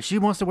 But if she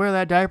wants to wear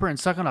that diaper and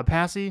suck on a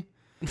passy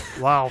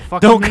while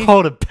fucking Don't me,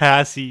 call it a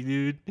passy,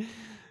 dude.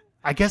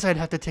 I guess I'd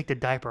have to take the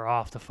diaper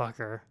off to fuck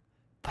her.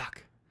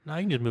 Fuck. No,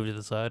 you can just move it to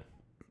the side.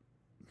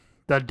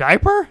 The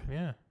diaper?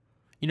 Yeah.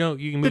 You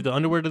can move the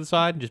underwear to the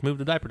side and just move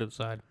the diaper to the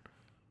side.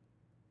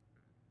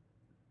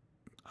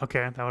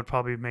 Okay, that would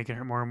probably make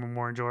it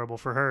more enjoyable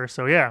for her.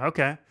 So yeah,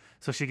 okay.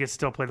 So she gets to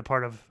still play the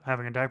part of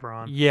having a diaper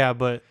on. Yeah,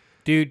 but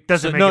dude,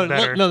 Doesn't make no, it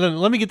better. No,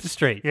 let me get this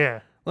straight.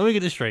 Yeah, Let me get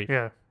this straight.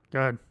 yeah. Go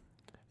ahead.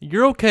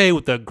 You're okay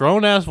with a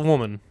grown ass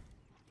woman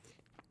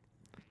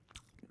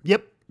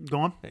Yep. Go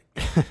on.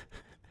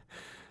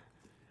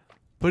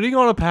 putting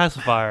on a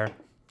pacifier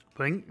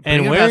Putting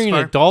and a wearing an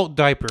pacifier. adult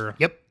diaper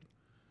Yep.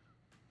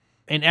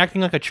 and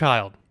acting like a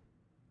child.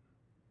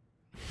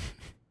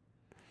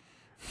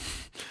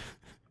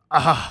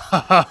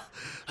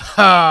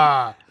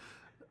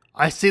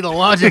 I see the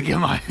logic in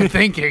my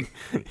thinking.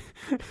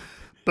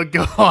 But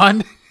go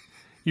on.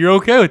 You're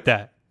okay with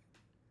that,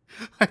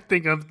 I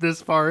think I'm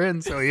this far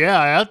in, so yeah,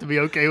 I have to be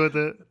okay with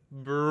it.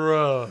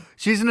 bro?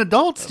 She's an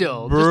adult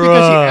still. Just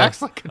because she Bruh.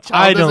 acts like a child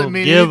I doesn't don't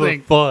mean give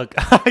anything. a fuck.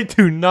 I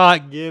do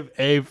not give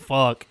a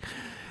fuck.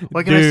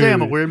 What can I say?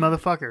 I'm a Dude. weird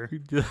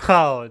motherfucker.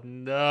 Oh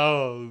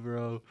no,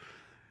 bro.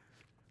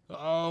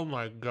 Oh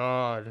my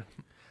god.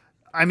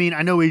 I mean,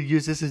 I know we've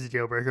used this as a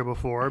deal breaker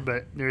before,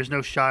 but there's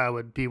no shot I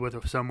would be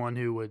with someone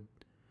who would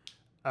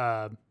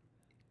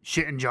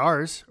shit in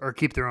jars or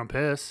keep their own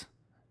piss.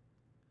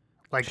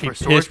 Like She for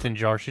storage. pissed in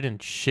jars. She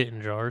didn't shit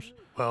in jars.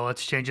 Well,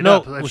 let's change it No,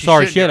 up. If well, she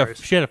sorry. shit She in had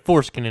jars. she had a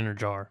foreskin in her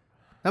jar.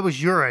 That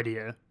was your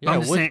idea. Yeah,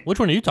 I'm just saying, which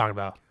one are you talking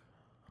about?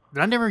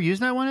 did I never use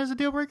that one as a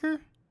deal breaker?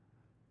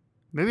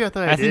 Maybe I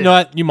thought I, I did. think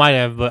no, you might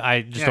have, but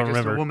I just yeah, don't just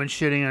remember. a woman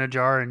shitting in a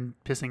jar and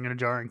pissing in a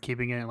jar and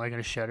keeping it like in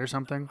a shed or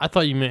something. I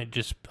thought you meant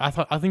just. I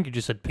think you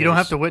just said piss. You don't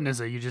have to witness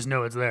it. You just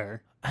know it's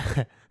there.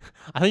 I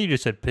think you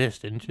just said piss,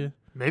 didn't you?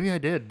 Maybe I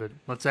did, but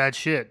let's add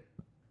shit.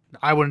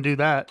 I wouldn't do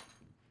that.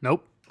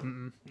 Nope.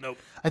 Nope.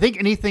 I think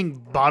anything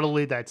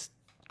bodily that's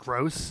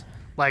gross,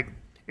 like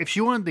if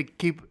she wanted to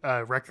keep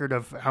a record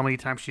of how many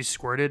times she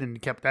squirted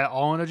and kept that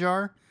all in a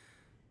jar,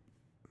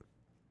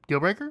 deal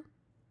breaker?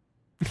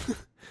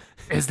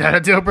 Is that a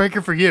deal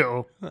breaker for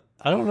you?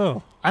 I don't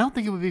know. I don't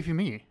think it would be for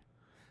me.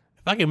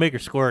 If I can make her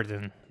squirt,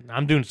 then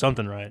I'm doing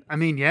something right. I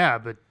mean, yeah,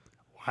 but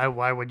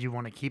why would you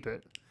want to keep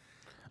it?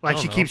 Like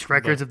don't she know, keeps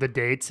records but- of the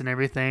dates and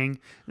everything,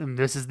 and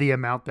this is the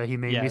amount that he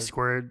made Yeah, me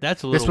squirt.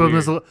 That's a This little one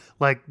weird. was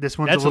like this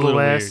one's That's a little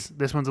little less.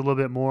 This one's a little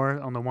bit more.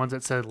 On the ones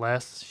that said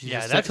less, she Yeah,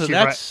 just that's said- a, she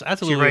that's wri-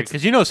 that's a she little weird writes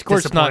because you know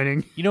squirt's not.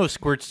 disappointing. You know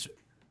squirt's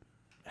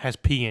has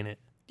pee in it.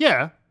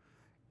 Yeah,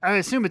 I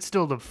assume it's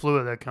still the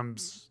fluid that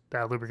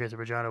that lubricates the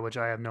vagina, which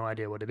I have no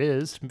idea what it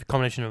is. It's a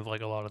combination of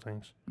like a lot of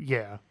things.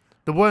 Yeah,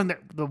 the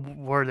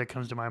word that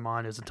comes to my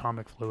mind is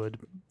atomic fluid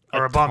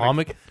or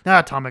Atomic?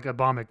 not atomic,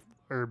 atomic,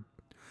 or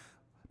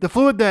the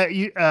fluid that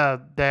you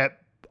that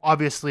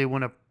obviously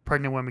when a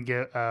pregnant woman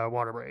get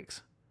water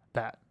breaks.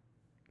 That.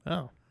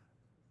 Oh.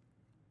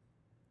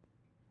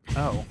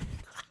 Oh.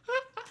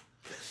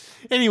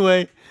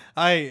 Anyway,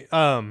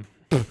 I'm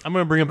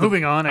gonna bring up.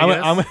 Moving on, I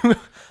guess.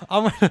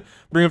 I'm gonna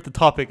bring up the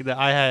topic that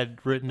I had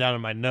written down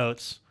in my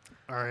notes,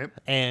 All right.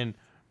 and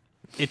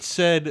it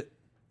said,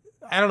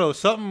 I don't know,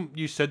 something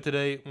you said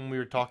today when we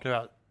were talking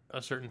about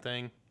a certain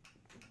thing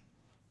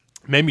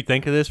made me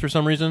think of this for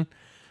some reason.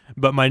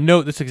 But my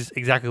note, this is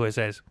exactly what it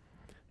says: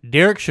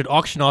 Derek should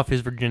auction off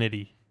his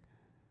virginity.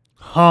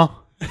 Huh.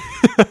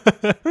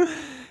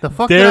 The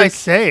fuck did I Derek-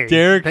 say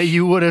Derek- that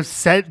you would have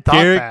thought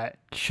Derek that?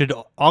 should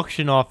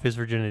auction off his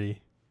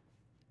virginity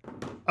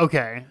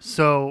Okay,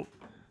 so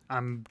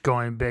I'm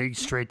going big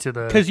straight to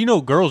the. because you know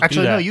girls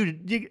Actually, do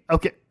that. no, you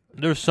okay.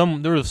 There were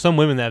some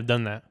women that have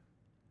done that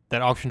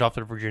auctioned off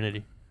their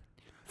virginity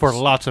for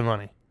lots of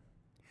money.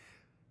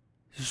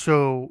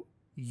 So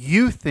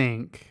you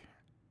think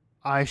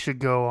I should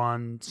go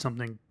on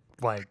something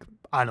like,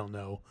 I don't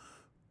know,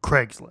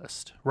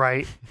 Craigslist,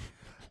 right?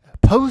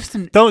 Post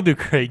an Don't do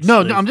Craigslist.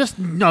 no, I'm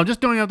just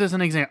throwing out this as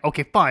an example.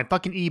 Okay, fine,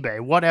 fucking eBay,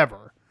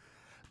 whatever.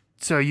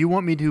 So you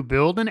want me to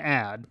build an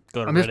ad?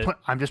 Go to I'm Reddit.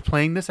 I'm just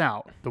playing this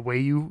out the way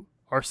you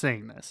are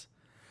saying this.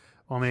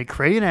 Want me to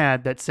create an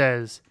ad that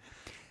says,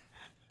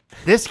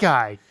 "This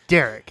guy,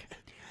 Derek,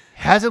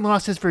 hasn't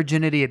lost his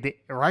virginity at the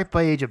ripe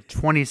age of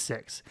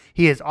 26.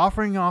 He is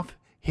offering off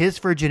his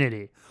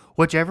virginity.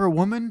 Whichever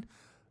woman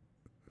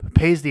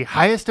pays the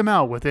highest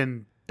amount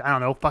within, I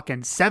don't know,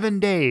 fucking 7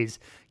 days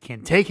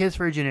can take his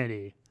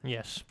virginity.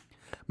 Yes.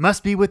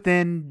 Must be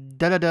within,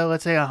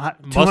 let's say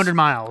 200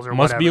 miles or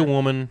Must whatever. be a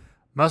woman.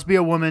 Must be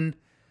a woman.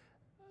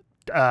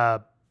 I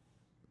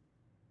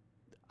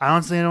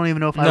honestly don't even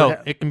know if I No, would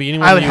it can be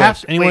anyone I in would the have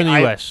U.S. to- Anyone in wait, the I-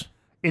 U.S.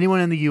 anyone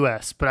in the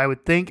U.S., but I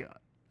would think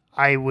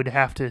I would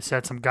have to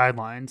set some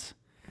guidelines.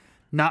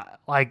 Not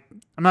like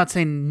I'm not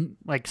saying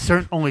like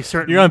only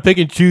certain. You're on pick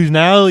and choose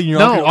now. You're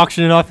No.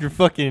 auctioning off your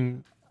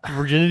fucking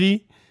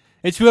virginity.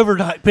 It's whoever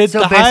bids So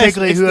the highest.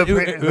 basically It's whoever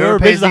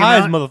bids pays the the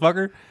highest, amount?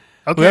 motherfucker.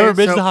 Okay, Whoever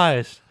bids so- the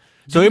highest.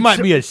 So it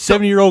might be a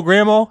 70-year-old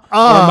grandma, or it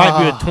might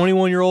be a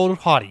 21-year-old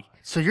hottie.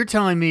 So you're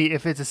telling me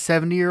if it's a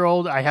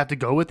 70-year-old, I have to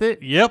go with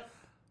it? Yep.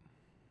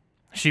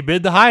 She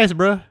bid the highest,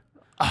 bruh.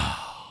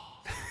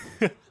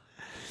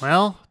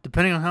 Well,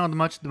 depending on how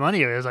much the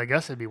money is, I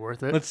guess it'd be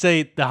worth it. Let's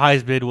say the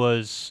highest bid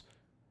was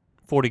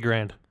 40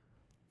 grand.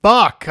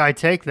 Fuck, I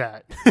take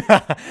that.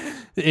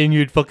 And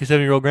you'd fuck a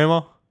 70-year-old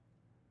grandma?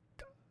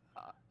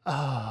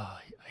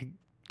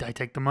 I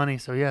take the money,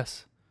 so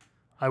yes,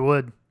 I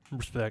would.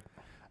 Respect.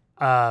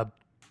 Uh,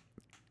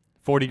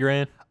 40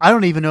 grand. I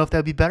don't even know if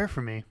that'd be better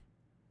for me.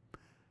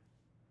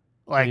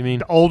 Like, do you mean?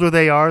 the older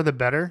they are, the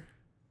better.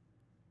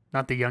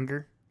 Not the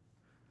younger.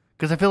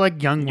 Because I feel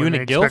like young You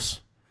women into gilfs?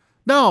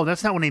 No,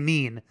 that's not what I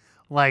mean.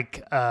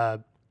 Like,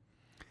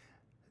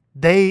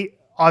 they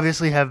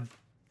obviously have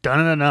done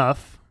it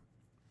enough,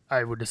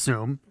 I would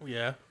assume.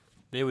 Yeah,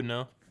 they would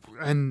know.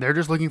 And they're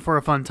just looking for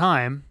a fun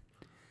time.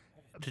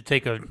 To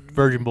take a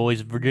virgin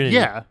boy's virginity.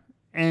 Yeah.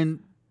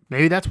 And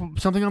maybe that's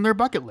something on their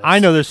bucket list. I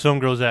know there's some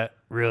girls that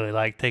really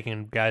like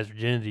taking guys'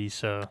 virginity,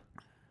 so.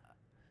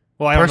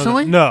 Well, I don't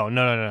Personally? know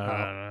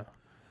no.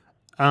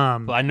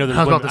 But I know there's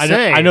I was women. about to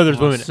say, I know there's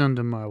well, women. send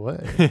them my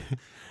way.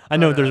 I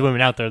know there's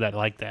women out there that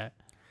like that.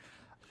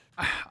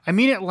 I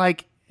mean it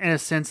like, in a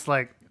sense,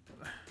 like,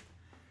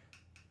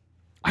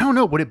 I don't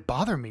know, would it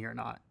bother me or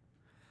not?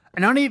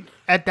 And I don't even,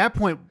 at that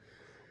point,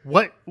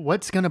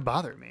 what's going to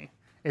bother me?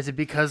 Is it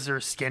because their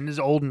skin is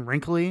old and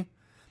wrinkly?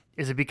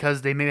 Is it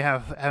because they maybe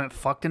haven't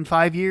fucked in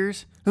 5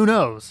 years? Who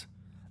knows?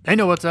 They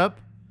know what's up.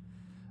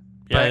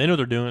 Yeah, But- they know what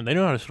they're doing. They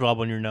know how to slob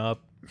on your knob.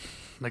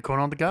 Like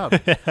going on the gob.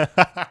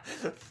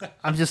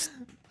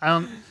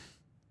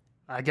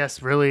 I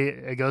guess really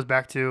it goes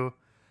back to,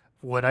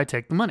 would I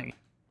take the money?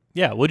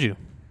 Yeah, would you?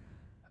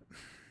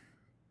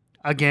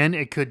 Again,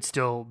 it could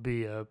still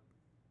be a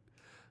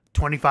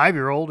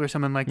 25-year-old or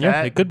something like Yeah,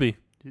 that. it could be.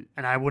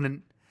 And I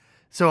wouldn't.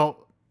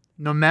 So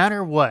no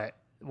matter what,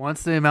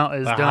 once the amount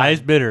is The done,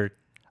 highest bidder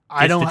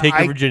I gets don't. to take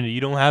your virginity.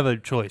 You don't have a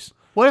choice.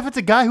 What if it's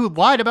a guy who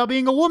lied about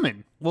being a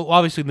woman? Well,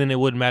 obviously, then it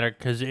wouldn't matter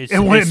because It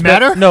wouldn't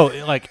matter? No,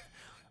 like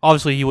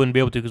obviously he wouldn't be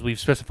able to because we've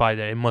specified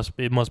that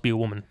it must be a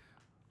woman.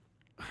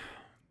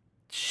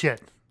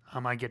 Shit, I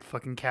might get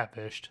fucking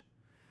catfished.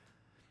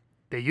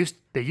 They used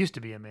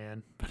to be a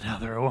man, but now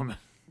they're a woman.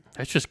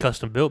 That's just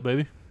custom built,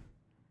 baby.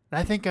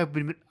 I think I'd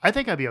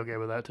be okay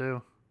with that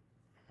too.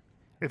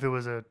 If it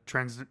was a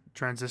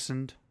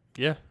transitioned,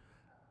 Yeah,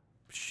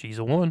 she's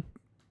a woman.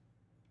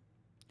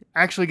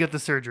 actually get the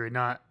surgery,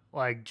 not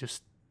like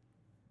just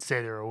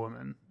say they're a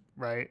woman,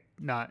 right?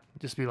 Not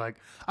just be like,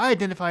 I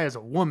identify as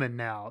a woman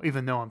now,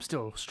 even though I'm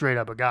still straight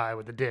up a guy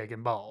with a dick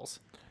and balls.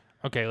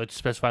 Okay, let's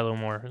specify a little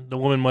more. The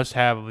woman must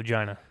have a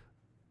vagina.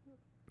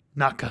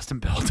 Not custom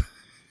built.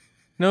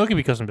 No, it can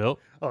be custom built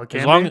Oh, it can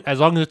as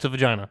long as it's a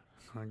vagina.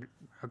 be?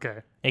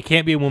 Okay. It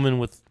can't be a woman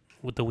with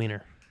the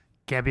wiener.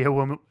 Can't be a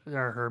woman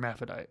or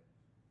hermaphrodite,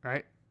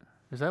 right?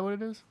 Is that what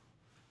it is?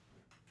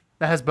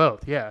 That has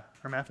both, yeah.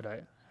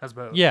 Hermaphrodite has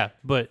both. Yeah,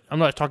 but I'm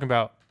not talking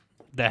about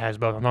that has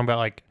both. I'm talking about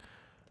like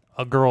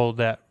a girl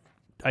that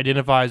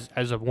identifies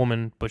as a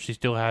woman, but she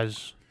still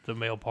has the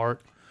male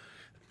part.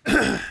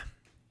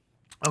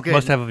 Okay.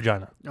 Must have a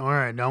vagina. All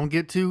right. Don't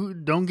get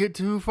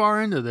too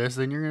far into this.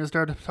 Then you're gonna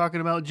start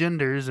talking about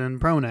genders and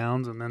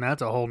pronouns, and then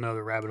that's a whole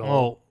nother rabbit hole.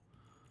 Well,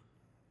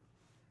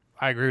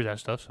 I agree with that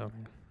stuff. So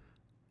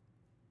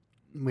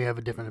We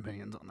have different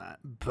opinions on that,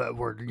 but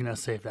we're gonna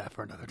save that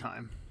for another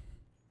time.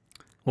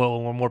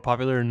 well, we're more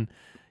popular, and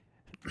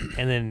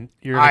then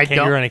you're I gonna,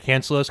 don't- you're gonna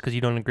cancel us because you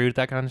don't agree with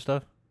that kind of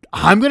stuff.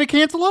 I'm gonna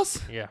cancel us.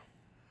 Yeah,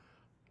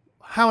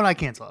 How would I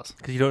cancel us?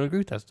 because you don't agree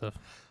with that stuff.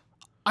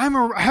 I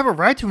have a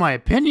right to my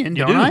opinion,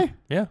 You don't do. I?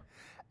 Yeah.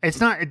 It's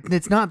not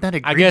that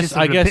egregious.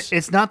 I guess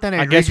it's not that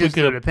I guess egregious we of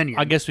could. an opinion.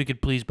 I guess we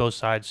could please both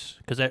sides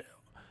because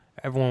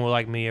everyone will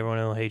like me. Everyone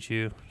will hate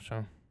you.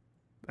 So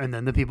And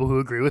then the people who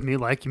agree with me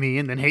like me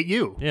and then hate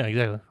you, yeah,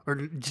 exactly, or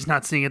just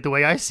not seeing it the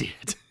way I see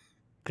it.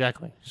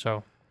 exactly.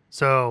 So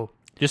So,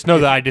 just know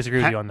that I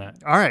disagree with you on that.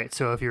 all right.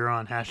 So if you're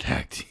on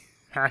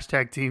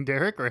hashtag Team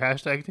Derek or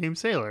hashtag Team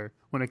Sailor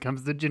when it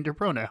comes to gender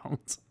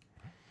pronouns,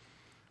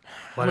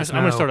 I'm let us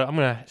gonna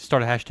know.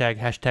 start a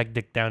hashtag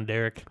Dick Down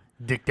Derek.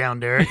 Dick down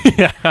Derek.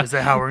 Yeah, Is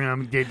that how we're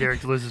gonna get Derek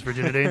to lose his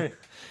virginity?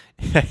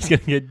 he's gonna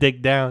get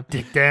Dick Down.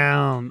 Dick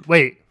down.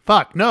 Wait,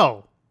 fuck,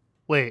 no.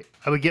 Wait,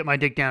 I would get my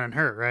dick down in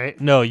her, right?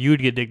 No, you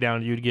would get Dick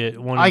Down. You'd get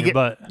one in your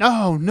butt.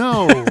 No,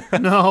 no,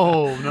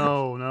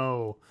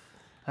 no.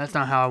 That's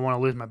not how I want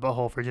to lose my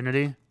butthole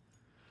virginity.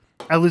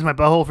 I lose my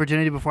butthole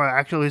virginity before I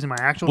actually lose my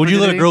actual Would you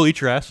virginity. let a girl eat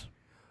your ass?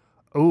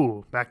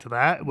 Ooh, back to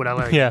that. Would I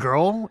let a Yeah.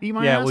 girl eat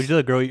my Yeah, ass? would you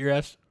let a girl eat your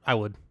ass? I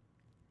would.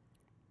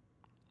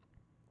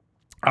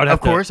 I would have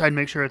Of course, I'd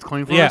make sure it's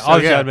clean for Yeah, her. So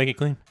obviously yeah. I'd make it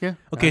clean. Yeah.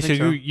 Okay, I so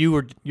think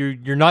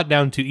you're not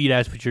down to eat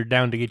ass, but you're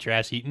down to get your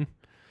ass eaten.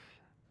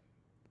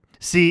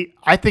 See,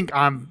 I think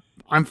I'm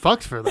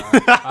fucked for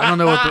that. I don't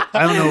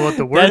know what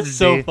the word That's would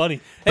so be.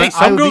 funny. But Hey, I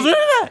some would girls be- are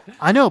into that.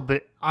 I know,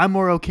 but I'm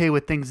more okay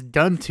with things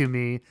done to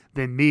me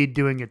than me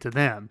doing it to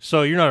them.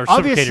 So you're not a reciprocator, is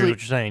Obviously- what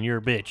you're saying. You're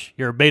a bitch.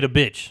 You're a beta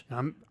bitch.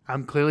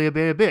 I'm clearly a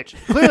beta bitch.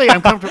 Clearly,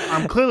 I'm comfortable.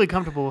 I'm clearly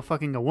comfortable with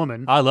fucking a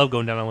woman I love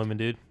going down on women,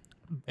 dude.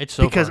 It's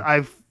so because fun.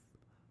 I've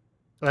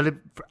let it.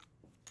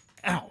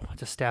 Ow! I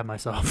just stabbed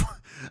myself.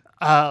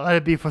 Let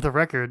it be for the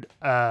record.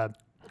 I've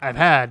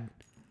had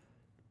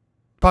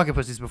pocket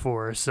pussies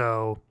before,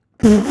 so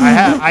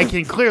I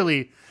can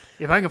clearly,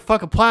 if I can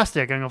fuck a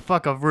plastic, I'm gonna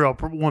fuck a real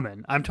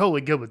woman. I'm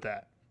totally good with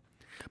that.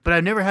 But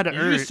I've never had to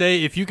Did you just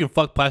say if you can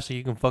fuck plastic,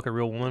 you can fuck a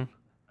real woman?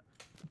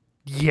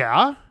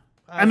 Yeah.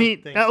 I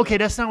mean, okay,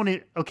 that's not what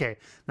it. Okay,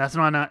 that's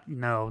not.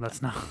 No,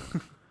 that's not.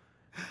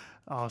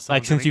 Oh,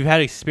 like since you've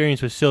had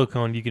experience with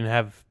silicone, you can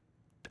have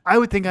I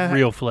would think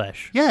real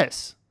flesh.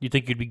 Yes. You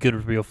think you'd be good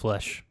with real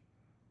flesh?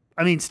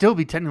 I mean, still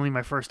be technically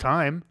my first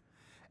time,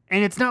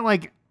 and it's not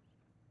like.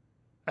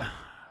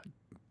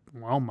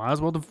 Well, might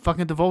as well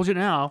fucking divulge it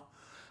now.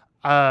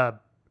 I'm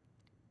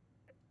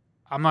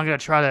not gonna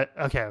try to.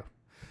 Okay,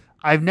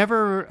 I've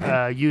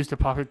never used a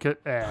pocket.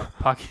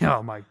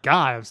 Oh my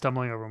god, I'm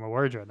stumbling over my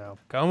words right now.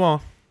 Come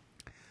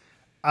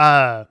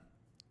on.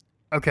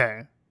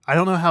 Okay. I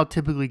don't know how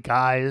typically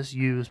guys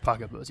use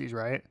pocket pussies,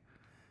 right?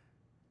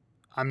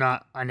 I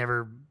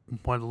never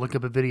wanted to look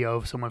up a video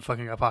of someone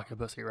fucking a pocket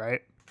pussy,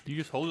 right? You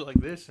just hold it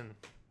like this and...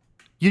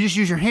 You just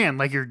use your hand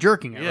like you're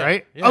jerking it,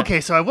 right? Yeah.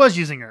 Okay, so I was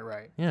using it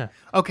right. Yeah.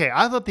 Okay,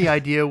 I thought the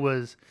idea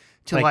was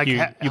to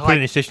you put it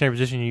in a stationary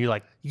position and you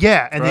like...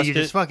 Yeah, and then you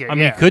just fuck it. I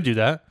mean, you could do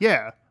that.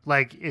 Yeah,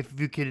 like if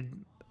you could...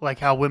 Like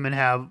how women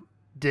have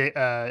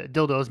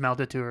dildos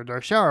mounted to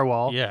their shower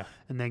wall. Yeah.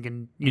 And they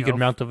can... You could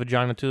mount the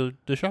vagina to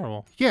the shower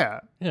wall. Yeah.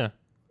 Yeah.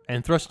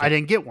 And thrust it. I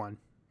didn't get one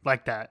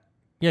like that.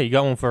 Yeah, you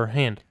got one for a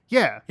hand.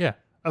 Yeah. Yeah.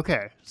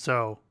 Okay,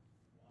 so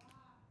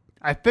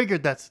I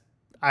figured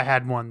I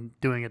had one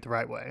doing it the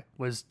right way.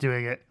 Was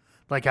doing it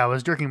like I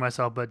was jerking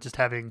myself, but just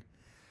having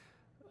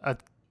a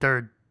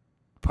third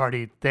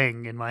party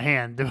thing in my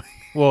hand.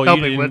 Well,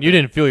 you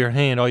didn't feel your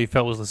hand. All you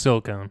felt was the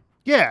silicone.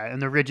 Yeah, and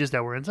the ridges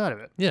that were inside of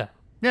it. Yeah.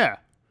 Yeah.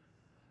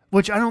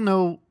 Which I don't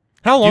know.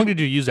 How long did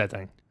you use that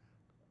thing?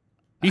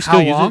 Do you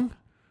still use it?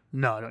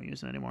 No, I don't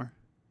use it anymore.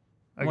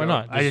 Why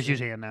not? I just use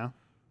hand now.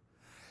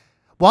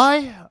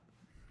 Why?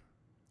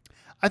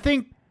 I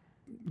think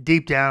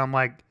deep down I'm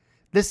like,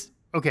 this,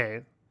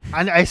 okay.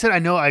 I said I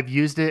know I've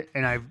used it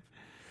and I've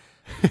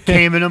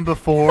came in them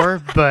before,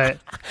 but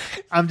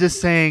I'm just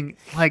saying,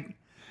 like,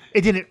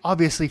 it didn't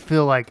obviously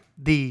feel like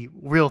the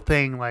real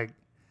thing. Like,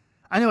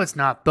 I know it's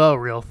not the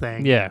real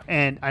thing. Yeah.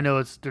 And I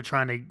know they're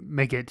trying to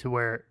make it to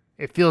where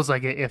it feels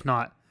like it, if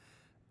not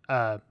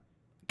kind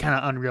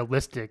of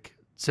unrealistic.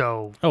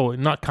 So. Oh,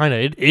 not kind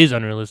of. It is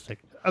unrealistic.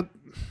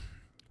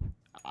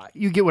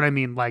 You get what I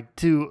mean? Like,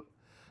 to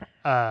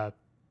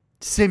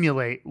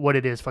simulate what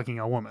it is fucking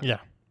a woman. Yeah.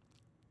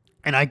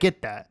 And I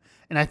get that.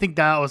 And I think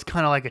that was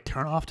kind of like a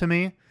turnoff to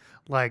me.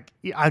 Like,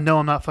 I know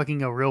I'm not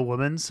fucking a real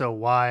woman, so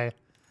why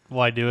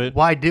do it?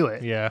 Why do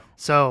it? Yeah.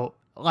 So,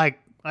 like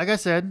I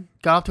said,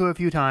 got off to it a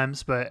few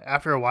times, but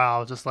after a while, I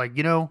was just like,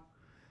 the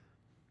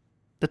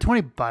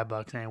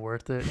 $25 ain't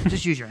worth it.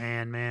 Just use your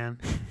hand, man.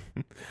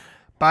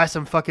 Buy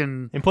some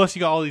fucking... And plus, you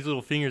got all these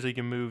little fingers that you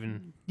can move.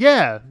 And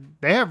yeah,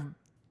 they have...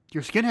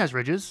 Your skin has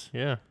ridges.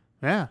 Yeah.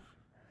 Yeah.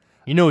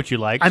 You know what you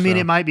like. I mean,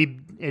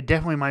 it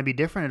definitely might be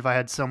different if I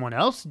had someone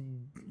else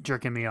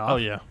jerking me off. Oh,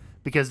 yeah.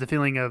 Because the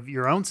feeling of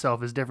your own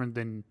self is different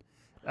than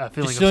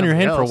feeling just of sit on your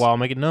hand else. for a while,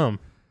 make it numb.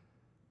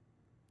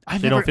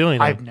 You don't feel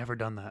anything. I've never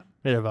done that.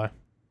 Neither have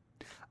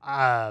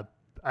I.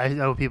 I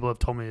know people have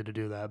told me to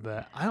do that,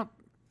 but I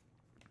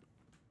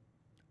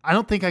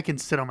don't think I can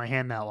sit on my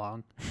hand that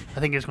long. I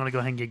think it's going to go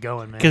ahead and get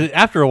going, man. Because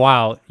after a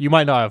while, you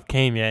might not have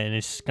came yet, and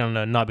it's going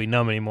to not be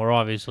numb anymore,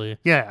 obviously.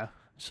 Yeah.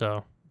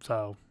 So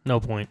no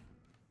point.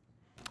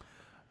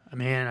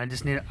 Man, I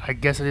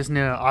guess I just need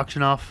to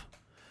auction off.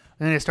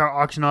 And then I start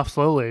auction off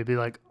slowly. It'd be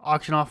like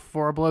auction off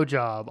for a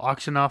blowjob,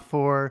 auction off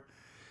for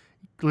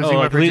losing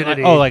my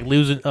virginity.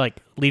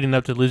 Leading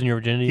up to losing your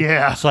virginity.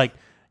 Yeah. It's like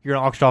you're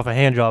gonna auction off a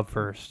hand job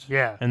first.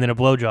 Yeah. And then a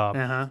blowjob.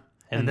 Uh-huh.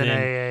 And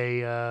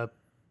then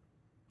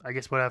I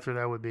guess what after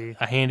that would be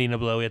a handy and a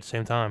blowy at the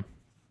same time.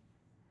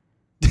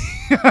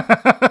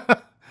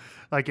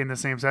 Like in the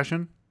same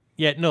session?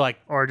 Yeah, no, like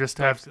or just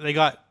have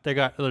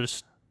they'll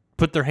just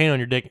put their hand on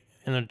your dick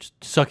and they're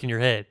just sucking your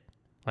head.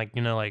 Like,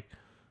 like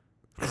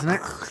isn't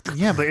that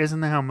yeah, but isn't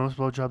that how most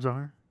blowjobs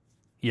are?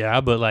 Yeah,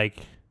 but like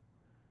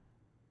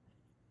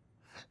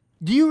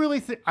do you really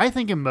think I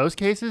think in most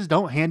cases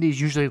don't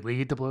handies usually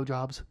lead to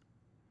blowjobs?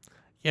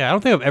 Yeah, I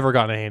don't think I've ever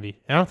gotten a handy.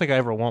 I don't think I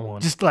ever want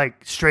one. Just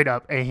like straight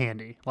up a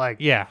handy. Like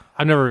yeah,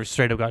 I've never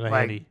straight up gotten a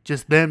handy.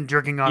 Just them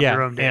jerking off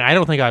their own dick. And I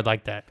don't think I'd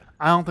like that.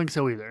 I don't think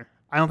so either.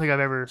 I don't think I've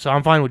ever. So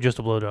I'm fine with just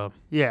a blowjob.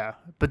 Yeah,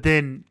 but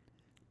then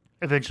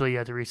eventually you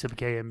have to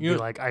reciprocate and be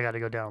like, I got to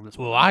go down this.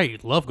 Well, I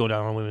love going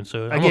down on women,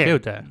 so I'm okay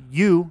with that.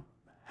 You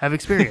have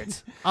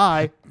experience.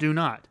 I do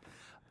not.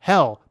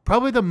 Hell,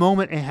 probably the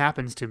moment it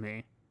happens to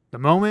me, the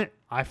moment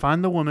I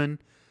find the woman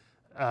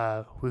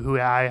who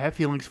I have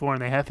feelings for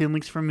and they have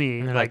feelings for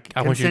me, and like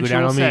I want you to go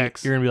down on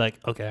sex, me, you're gonna be like,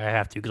 okay, I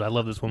have to because I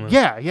love this woman.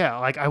 Yeah,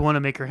 like I want to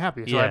make her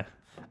happy. So yeah.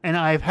 And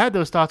I've had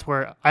those thoughts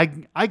where I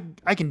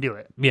can do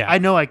it. Yeah. I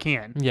know I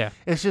can. Yeah.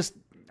 It's just,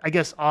 I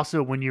guess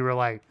also when you were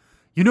like,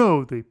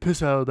 they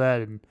piss out of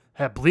that and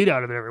have bleed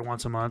out of it every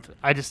once a month.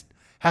 I just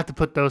have to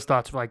put those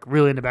thoughts like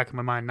really in the back of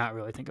my mind, not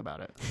really think about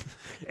it.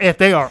 If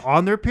they are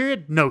on their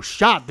period, no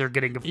shot they're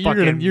getting a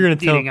fucking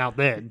eating out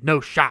then.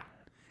 No shot.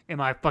 Am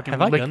I fucking...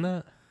 Have I done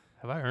that?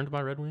 Have I earned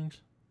my Red Wings?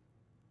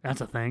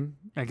 That's a thing?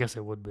 I guess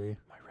it would be.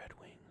 My Red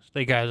Wings.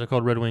 They guys are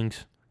called Red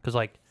Wings because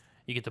like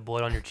you get the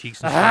blood on your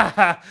cheeks and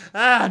stuff.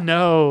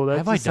 No. That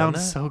Have I done sounds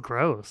that? so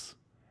gross.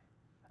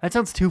 That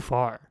sounds too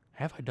far.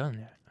 Have I done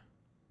that?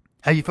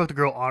 Have you fucked a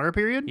girl on her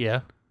period?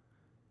 Yeah,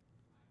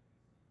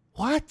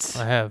 What?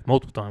 I have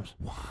multiple times.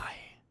 Why?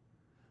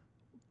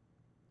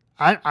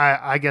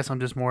 I guess I'm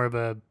just more of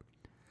a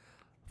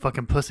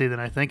fucking pussy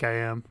than I think I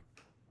am.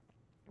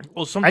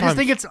 Well, sometimes I just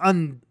think it's I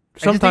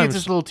just think it's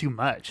just a little too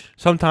much.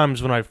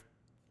 sometimes when I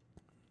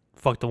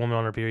fucked a woman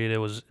on her period, it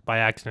was by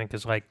accident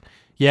because, like,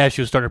 yeah,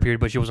 she was starting her period,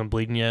 but she wasn't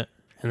bleeding yet.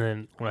 And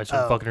then when I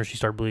started fucking her, she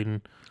started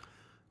bleeding.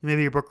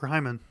 Maybe you broke her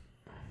hymen.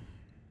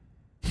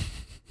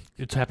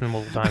 It's happened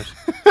multiple times.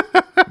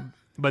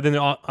 But then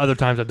other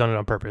times I've done it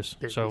on purpose.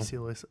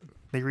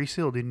 They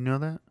reseal. Did you know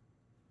that?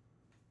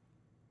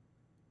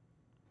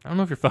 I don't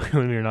know if you're fucking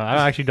with me or not.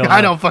 I actually don't know. I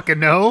don't fucking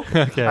know.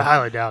 Okay. I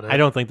highly doubt it. I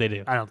don't think they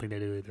do. I don't think they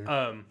do either.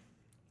 But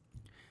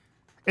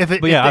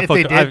if yeah,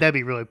 they did, that'd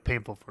be really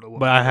painful for the woman.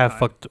 But I have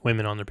fucked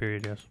women on their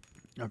period, yes.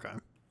 Okay.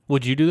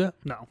 Would you do that?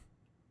 No.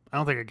 I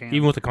don't think I can.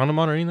 Even with a condom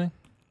on or anything?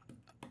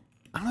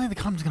 I don't think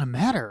the condom's going to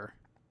matter.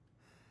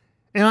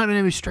 It's not going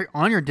to be straight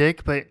on your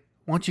dick, but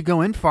once you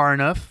go in far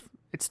enough,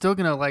 it's still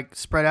going to, like,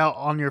 spread out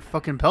on your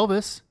fucking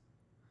pelvis.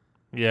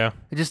 Yeah.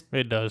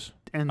 It does.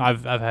 And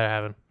I've had it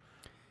happen.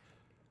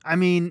 I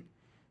mean,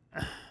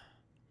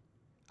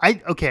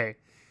 okay,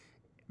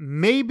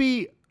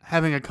 maybe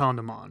having a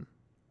condom on,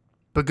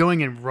 but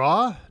going in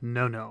raw,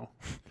 no.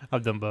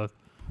 I've done both.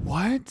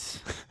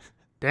 What?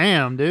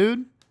 Damn,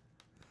 dude.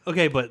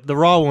 Okay, but the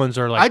raw ones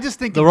are like I just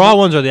think the raw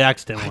ones are the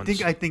accident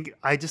ones.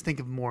 I just think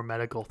of more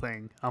medical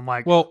thing. I'm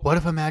like, well, what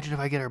if imagine if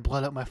I get her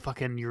blood up my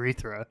fucking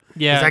urethra?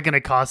 Yeah, is that going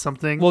to cause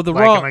something? Well, am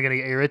I going to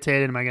get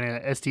irritated? Am I going to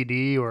get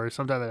STD or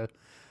some type of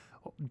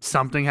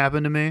something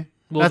happen to me?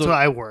 Well, that's what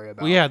I worry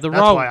about. Well, yeah, that's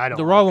why I don't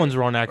the raw like ones it,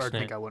 are on or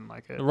accident. think I wouldn't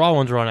like it. The raw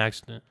ones are on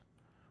accident.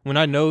 When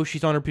I know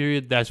she's on her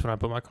period, that's when I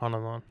put my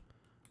condom on.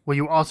 Well,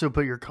 you also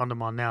put your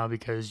condom on now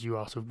because you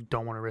also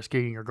don't want to risk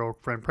getting your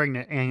girlfriend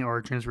pregnant and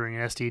or transferring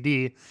an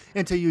STD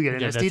until you get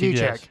an STD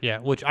check. Yeah,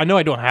 which I know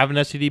I don't have an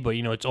STD, but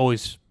it's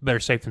always better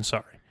safe than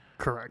sorry.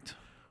 Correct.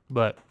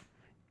 But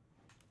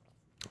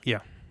yeah.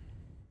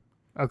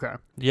 Okay.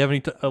 Do you have any?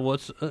 There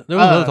was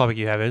another topic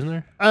you have,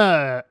 isn't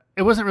there?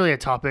 It wasn't really a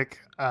topic.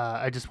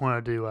 I just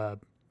wanted to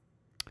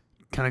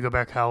kind of go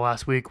back how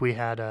last week we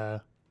had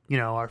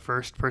our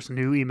first person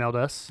who emailed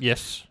us.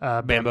 Yes.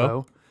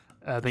 Bambo.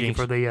 Thank you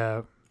for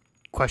the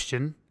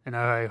question, and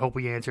I hope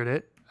we answered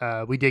it.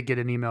 We did get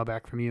an email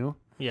back from you.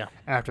 Yeah.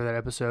 After that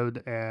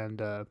episode, and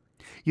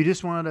you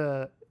just wanted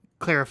to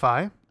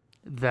clarify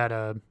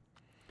that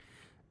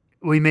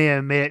we may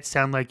have made it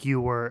sound like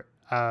you were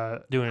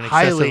doing an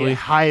excessively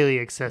highly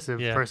excessive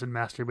person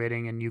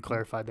masturbating, and you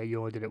clarified that you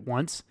only did it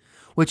once,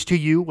 which to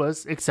you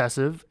was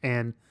excessive,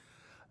 and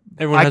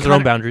everyone has their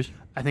own boundaries.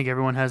 I think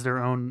everyone has their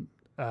own,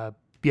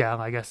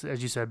 I guess,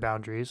 as you said,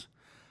 boundaries.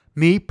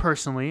 Me,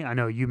 personally, I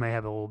know you may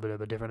have a little bit of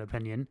a different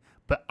opinion,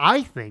 but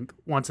I think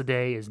once a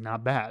day is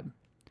not bad.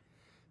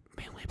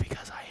 Mainly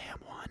because I am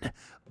one.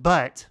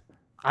 But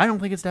I don't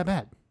think it's that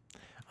bad.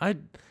 I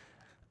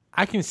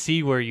can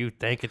see where you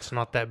think it's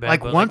not that bad.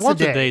 Like, but once a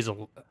day. Day's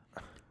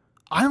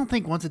I don't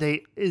think once a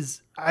day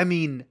is, I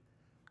don't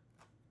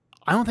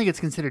think it's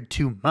considered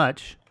too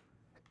much.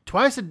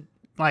 Twice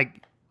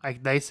like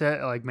they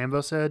said, like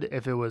Mambo said,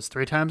 if it was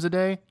 3 times a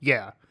day,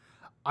 yeah.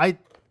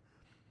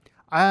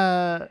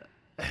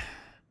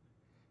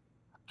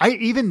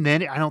 Even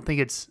then, I don't think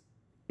it's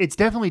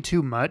definitely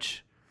too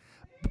much,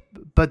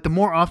 but the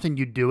more often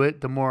you do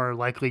it, the more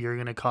likely you're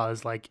going to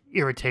cause like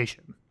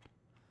irritation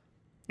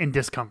and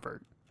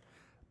discomfort.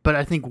 But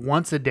I think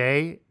once a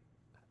day,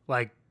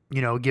 like,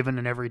 given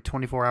an every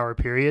 24-hour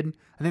period,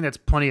 I think that's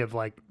plenty of,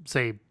 like,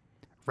 say,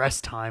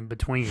 rest time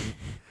between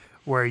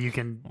where you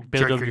can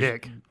jerk your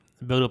dick.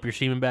 Build up your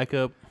semen back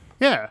up.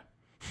 Yeah.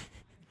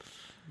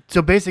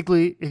 So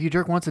basically, if you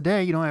jerk once a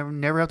day, you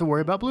never have to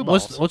worry about blue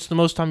balls. What's the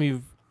most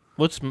time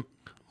What's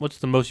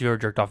the most you ever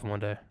jerked off in one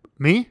day?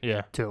 Me?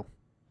 Yeah. 2.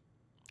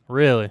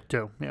 Really?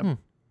 2. Yeah.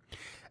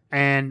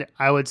 And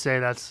I would say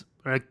that's,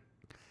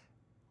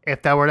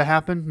 if that were to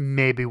happen,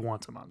 maybe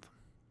once a month.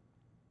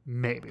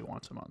 Maybe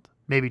once a month.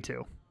 Maybe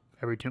 2.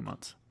 Every 2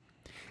 months.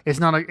 It's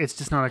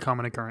just not a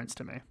common occurrence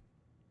to me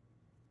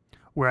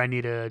where I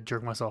need to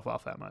jerk myself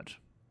off that much.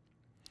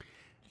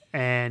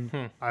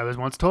 And I was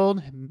once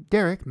told,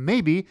 Derek,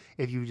 maybe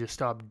if you just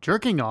stop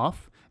jerking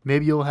off,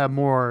 maybe you'll have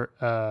more,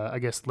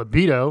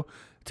 libido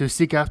to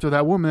seek after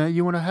that woman that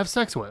you want to have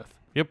sex with.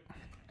 Yep.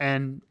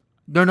 And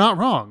they're not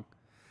wrong.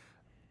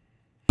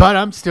 But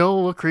I'm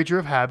still a creature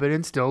of habit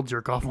and still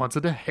jerk off once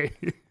a day.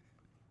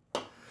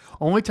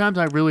 Only times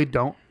I really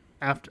don't,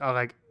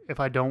 if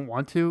I don't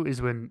want to,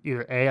 is when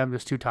either A, I'm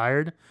just too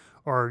tired,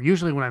 or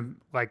usually when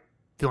I'm, like,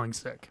 feeling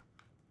sick.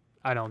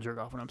 I don't jerk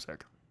off when I'm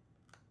sick.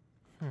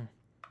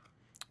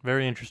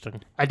 Very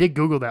interesting. I did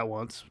Google that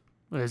once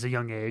as a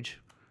young age.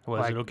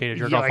 Is it okay to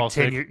jerk off while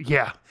sick?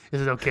 Yeah.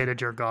 Is it okay to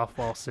jerk off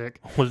while sick?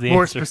 What was the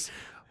answer?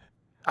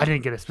 I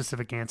didn't get a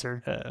specific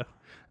answer.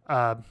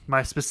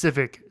 My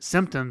specific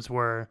symptoms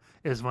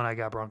is when I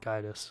got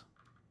bronchitis.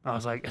 I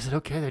was like, is it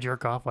okay to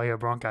jerk off while you have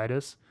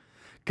bronchitis?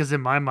 Because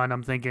in my mind,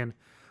 I'm thinking,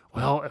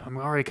 well, if I'm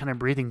already kind of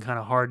breathing kind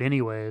of hard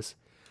anyways,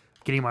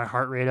 getting my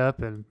heart rate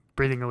up and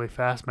breathing really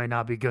fast might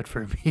not be good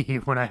for me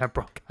when I have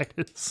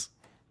bronchitis.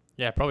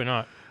 Yeah, probably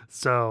not.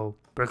 So,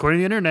 but according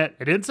to the internet,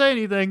 it didn't say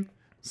anything.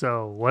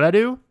 So, what I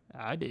do,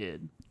 I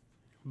did.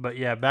 But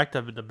yeah, back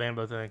to the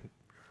Bambo thing.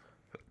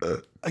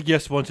 I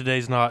guess once a day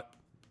is not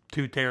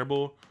too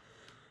terrible,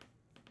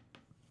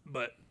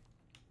 but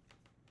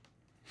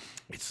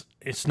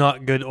it's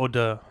not good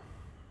to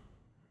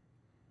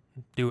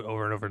do it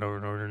over and over and over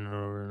and over and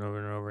over and over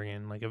and over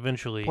again. Like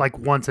eventually, Like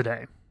once a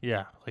day.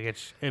 yeah, like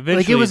it's eventually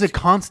Like it was a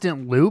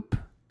constant loop.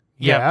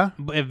 Yeah,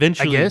 but I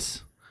eventually,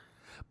 guess.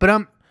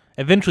 But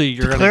eventually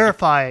you're to gonna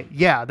clarify,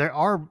 yeah, there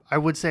are. I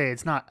would say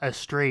it's not a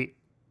straight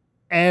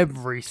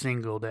every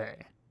single day,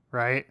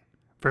 right?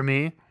 For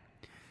me,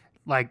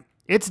 like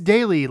it's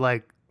daily,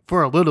 like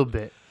for a little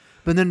bit,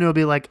 but then there'll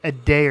be like a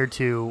day or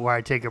two where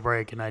I take a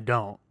break and I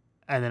don't,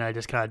 and then I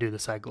just kind of do the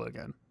cycle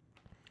again.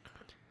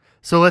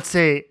 So let's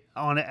say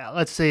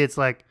it's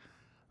like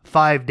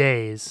 5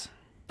 days,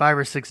 5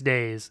 or 6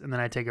 days, and then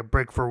I take a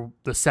break for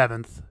the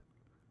 7th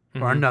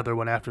or another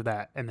one after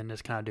that, and then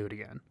just kind of do it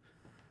again.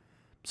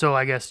 So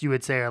I guess you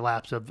would say a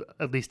lapse of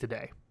at least a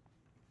day.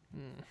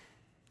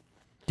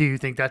 Do you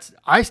think that's?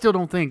 I still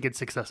don't think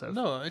it's excessive.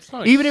 No, it's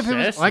not. Even if it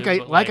was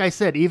excessive, like I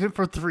said, even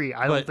for 3,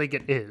 I don't But- think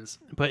it is.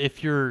 But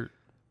if you're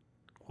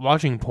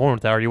watching porn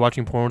with that, are you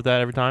watching porn with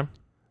that every time?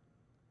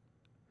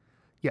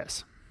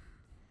 Yes.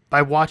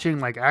 By watching,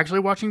 like actually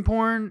watching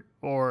porn,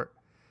 or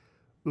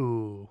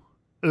ooh,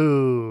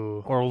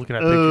 Or looking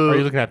at pictures? Are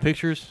you looking at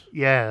pictures?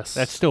 yes.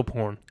 That's still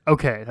porn.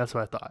 okay. That's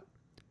what I thought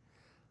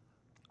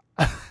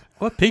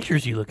What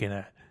pictures are you looking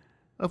at?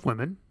 of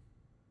women.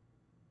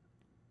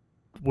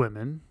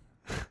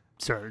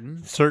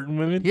 Certain. Certain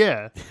women?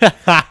 Yeah. But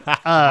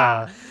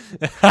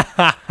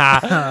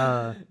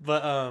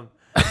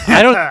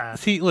I don't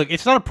see. Look,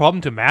 it's not a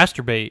problem to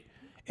masturbate.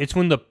 It's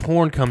when the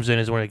porn comes in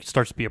is when it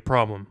starts to be a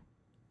problem.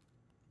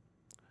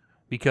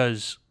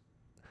 Because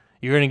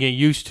you're gonna get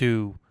used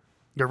to,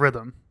 Your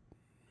rhythm.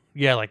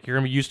 yeah, like you're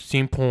gonna be used to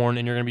seeing porn,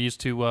 and you're gonna be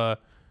used to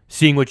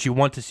seeing what you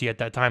want to see at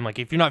that time. Like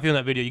if you're not feeling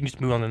that video, you can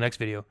just move on to the next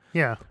video.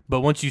 Yeah.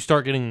 But once you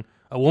start getting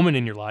a woman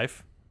in your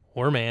life,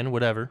 or a man,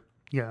 whatever,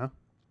 Yeah.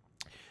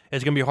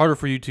 it's gonna be harder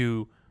for you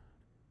to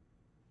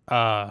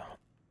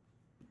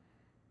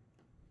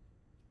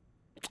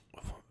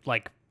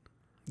like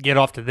get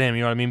off to them,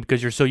 you know what I mean?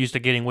 Because you're so used to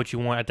getting what you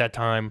want at that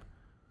time.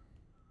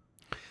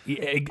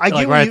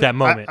 Like right at that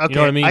moment. Okay, you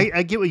know what I mean?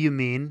 I get what you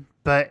mean,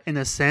 but in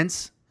a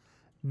sense,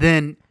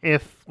 then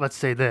if let's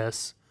say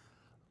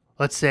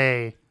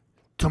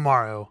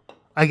tomorrow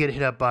I get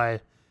hit up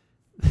by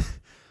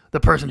the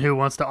person who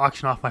wants to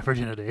auction off my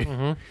virginity,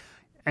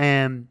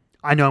 and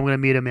I know I'm going to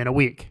meet him in a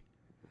week.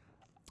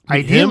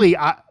 Ideally,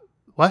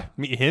 what?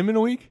 Meet him in a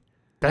week?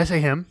 Did I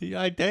say him?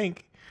 Yeah, I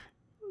think.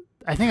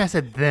 I think I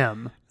said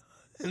them.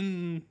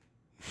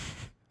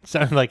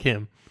 Sounded like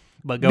him.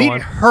 But go Meet on.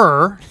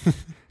 her,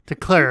 to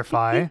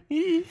clarify.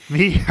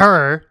 Meet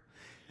her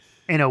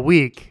in a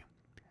week.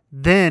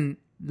 Then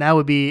that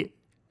would be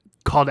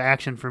call to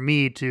action for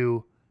me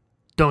to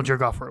don't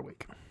jerk off for a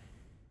week.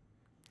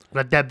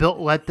 Let that build.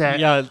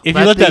 Yeah, if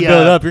you let that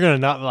build up, you're gonna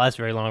not last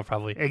very long,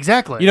 probably.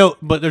 Exactly. You know,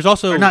 but there's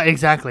also or not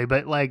exactly,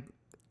 but like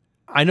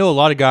I know a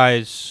lot of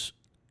guys.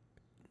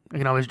 I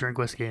can always drink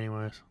whiskey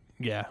anyways.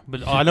 Yeah,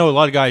 but I know a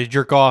lot of guys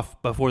jerk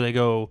off before they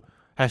go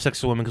have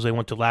sex with women because they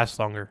want to last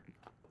longer.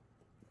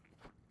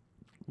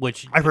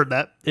 Which I've heard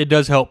that. it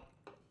does help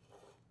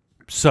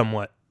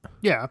somewhat,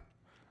 Yeah.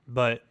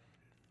 but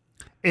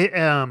It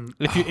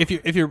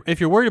if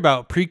you're worried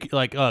about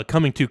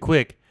coming too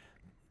quick,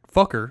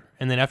 fuck her,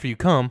 and then after you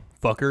come,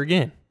 fuck her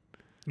again.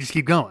 just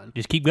keep going.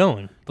 Just keep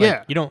going.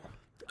 Yeah. you don't.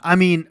 I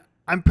mean,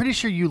 I'm pretty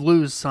sure you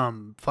lose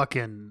some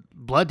fucking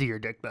blood to your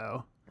dick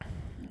though.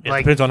 It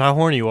Like- depends on how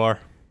horny you are.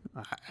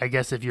 I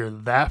guess if you're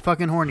that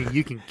fucking horny,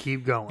 you can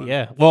keep going.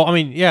 Yeah. Well, I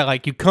mean, yeah,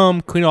 like you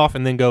come, clean off,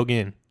 and then go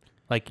again.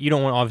 Like you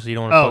don't want to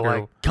Oh, fuck her.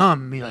 like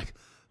come, be like,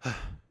 all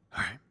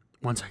right,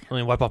 1 second, Let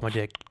me wipe off my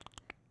dick.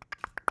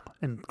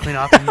 and clean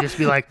off, and you just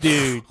be like,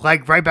 Dude.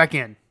 like right back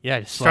in. Yeah,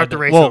 just Start slide the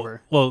that- race well,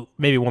 over. Well,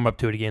 maybe warm up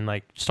to it again.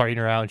 Like start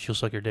eating her out, and she'll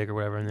suck your dick or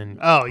whatever, and then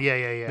Oh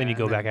yeah. then you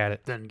go and back at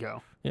it. Then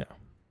go. Yeah.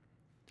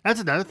 That's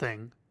another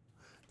thing.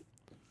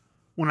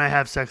 When I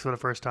have sex for the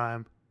first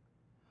time,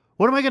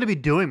 what am I going to be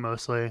doing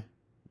mostly?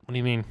 What do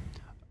you mean?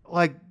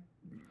 Like,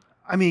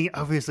 I mean,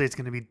 obviously it's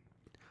going to be.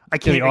 I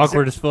It's gonna can't be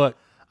awkward as fuck.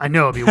 I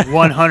know it'd be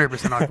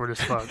 100% awkward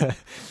as fuck.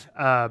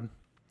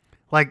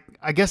 Like,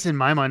 I guess in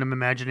my mind, I'm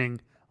imagining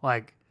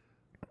like,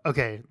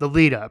 okay, the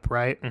lead up,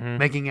 right? Mhm.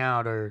 Making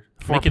out or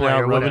Making foreplay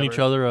out, or rubbing whatever. each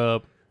other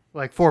up.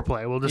 Like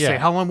foreplay. We'll just say, Yeah.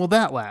 how long will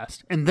that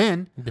last? And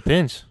then, It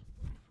depends.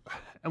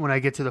 when I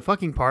get to the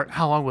fucking part,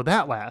 how long will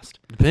that last?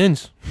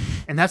 Depends.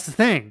 And that's the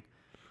thing.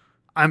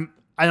 I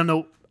don't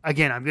know.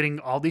 Again, I'm getting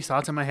all these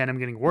thoughts in my head. I'm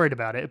getting worried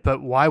about it.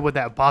 But why would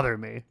that bother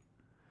me?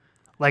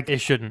 Like, It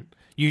shouldn't.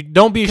 You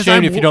don't be 'Cause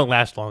ashamed I'm if you don't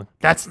last long.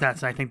 that's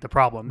I think the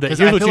problem. Because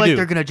Here's I what feel you like do.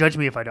 they're gonna judge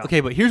me if I don't.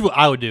 Okay, but here's what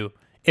I would do.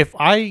 If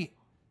I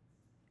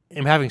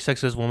am having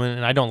sex with this woman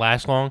and I don't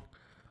last long,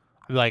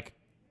 I'd be like,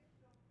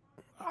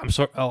 I'm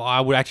sorry. Oh,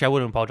 I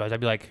wouldn't apologize. I'd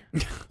be like,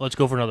 let's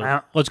go for I another.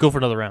 don't- Let's go for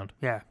another round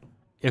Yeah.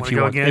 if Wanna you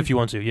go want. again? If you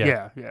want to,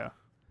 yeah. Yeah.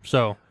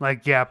 So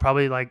Like, yeah,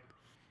 probably like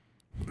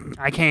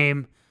I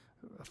came,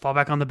 fall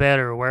back on the bed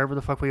or wherever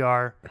the fuck we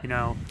are, you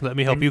know. let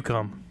me help And- you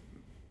come.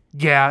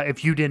 Yeah,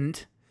 if you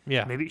didn't,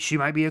 Yeah, maybe she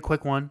might be a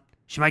quick one.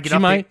 She might get She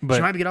off. might, she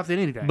but- might get off the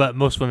anything. but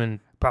most women.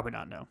 Probably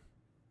not. No.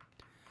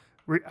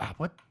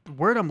 What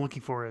word I'm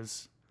looking for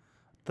is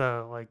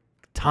the like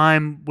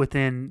time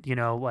within.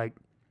 Like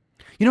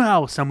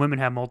how some women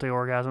have multi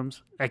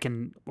orgasms. I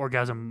can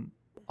orgasm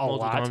a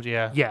multiple lot. times,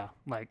 yeah. Yeah,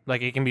 like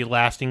Like it can be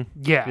lasting.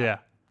 yeah. Yeah.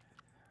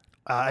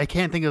 I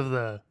can't think of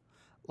the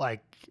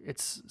like.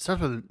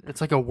 Starts with.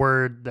 It's like a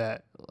word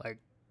that like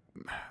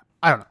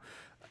I don't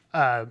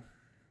know.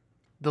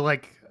 The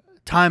like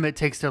time it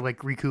takes to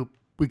like recoup,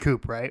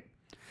 right?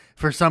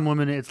 For some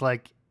women, it's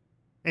like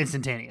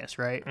instantaneous,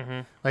 right?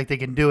 Mm-hmm. Like they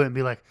can do it and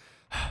be like,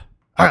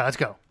 all right, let's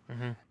go.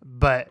 Mm-hmm.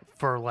 But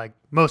for like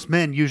most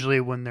men, usually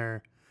when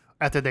they're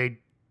after they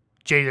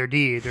J their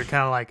D, they're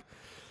kind of like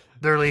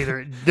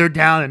they're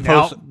down and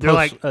out. They're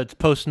like it's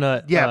post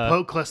nut.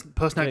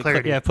 post nut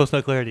clarity. Yeah, post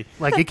nut clarity.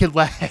 Like it could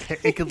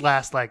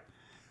last like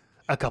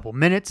a couple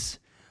minutes,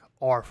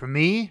 or for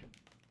me,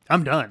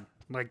 I'm done.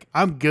 Like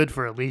I'm good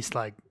for at least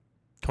like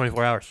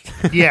 24 hours.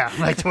 yeah,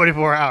 like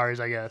 24 hours,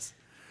 I guess.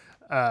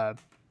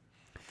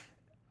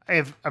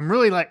 If I'm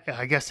really like,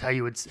 I guess how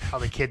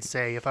the kids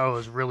say, if I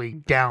was really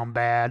down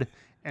bad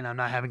and I'm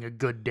not having a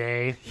good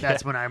day,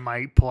 that's when I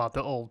might pull out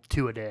the old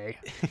 2 a day.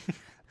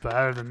 But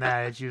other than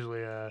that, it's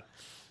usually a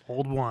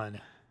old 1.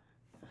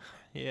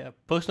 Yeah,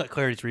 post nut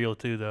clarity is real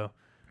too, though.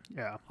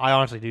 Yeah. I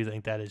honestly do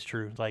think that is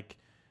true. Like,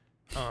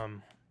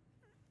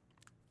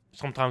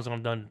 sometimes when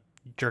I'm done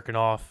jerking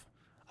off,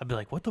 I'd be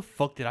like, "What the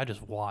fuck did I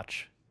just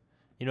watch?"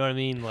 You know what I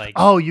mean? Like,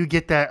 Oh, you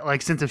get that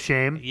like sense of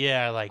shame?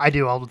 yeah, like I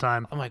do all the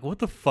time. I'm like, "What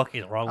the fuck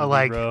is wrong with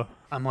like, me, bro?"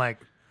 I'm like,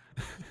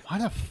 why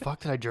the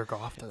fuck did I jerk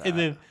off to that?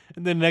 And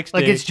then next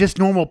like day, it's just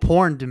normal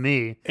porn to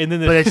me. and then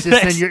the But it's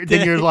just next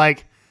then you're day-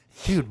 like,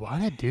 dude, why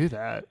did I do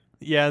that?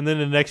 yeah, and then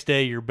the next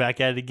day you're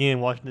back at it again,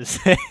 watching the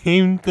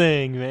same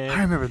thing, I man.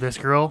 remember this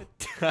girl.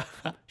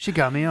 She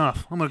got me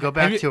off. I'm gonna go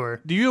back to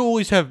her. Do you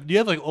have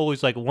like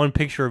always like one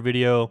picture or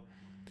video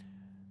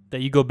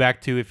that you go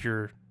back to if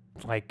you're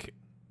like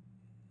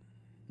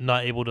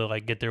not able to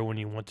like get there when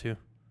you want to? Is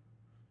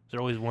there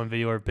always one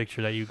video or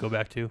picture that you go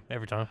back to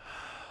every time?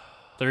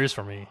 There is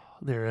for me.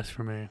 There is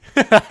for me.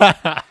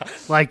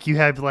 Like you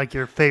have like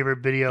your favorite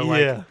video.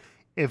 Like Yeah.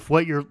 if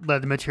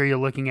the material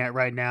you're looking at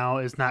right now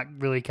is not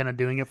really kind of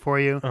doing it for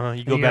you,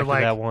 You go you're back to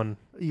like- that one.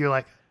 you're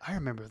like, I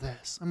remember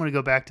this. I'm gonna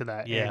go back to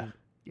that. Yeah. And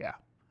yeah.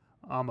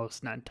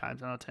 Almost 9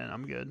 times out of 10,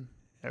 I'm good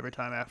every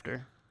time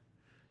after.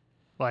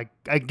 Like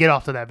I get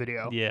off to that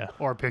video. Yeah.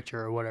 Or picture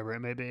or whatever it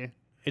may be.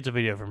 It's a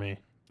video for me.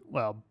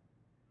 Well,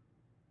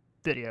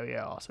 video,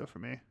 yeah, also for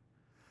me.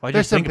 Why'd you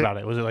There's some think pic- about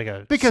it? Was it like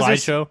a Because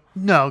there's- slideshow?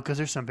 No, because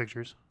there's some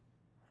pictures.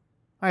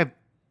 I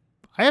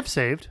have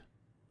saved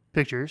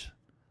pictures.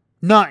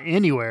 Not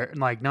anywhere,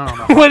 like not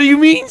on the, What do you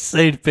mean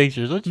saved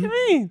pictures? What do you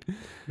mean?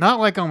 not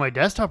like on my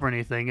desktop or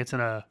anything. It's in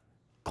a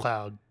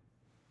cloud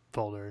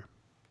folder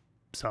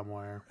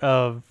somewhere.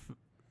 Of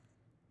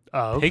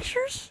Of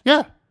pictures?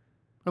 yeah,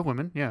 of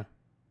women. Yeah,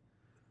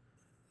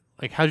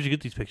 Like, how did you get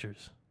these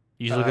pictures?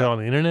 You just look at it on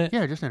the internet?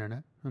 yeah, just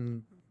internet,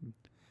 and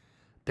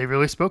they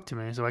really spoke to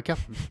me, so I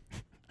kept them.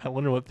 I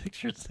wonder what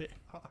pictures they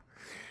are.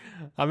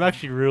 I'm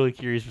actually really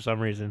curious for some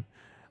reason.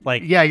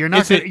 Like, Yeah, you're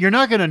not is it- you're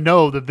not gonna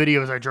know the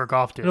videos I jerk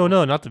off to. no,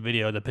 not the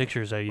video, the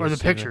pictures I use. or the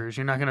pictures.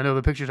 You're not gonna know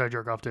the pictures I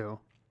jerk off to.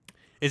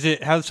 Is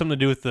it has something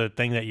to do with the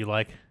thing that you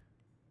like?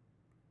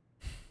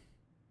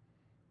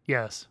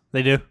 Yes,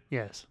 They do.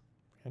 yes.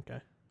 Okay,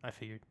 I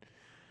figured.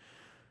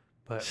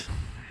 But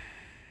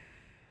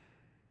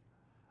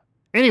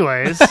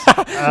Anyways,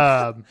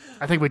 I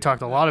think we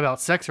talked a lot about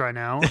sex right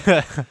now.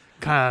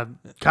 Kind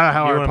of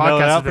how You our wanna mellow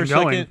podcast has out for been a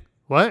going. second?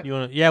 What? you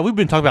want? Yeah, we've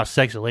been talking about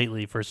sex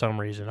lately for some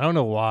reason. I don't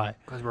know why.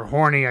 Because we're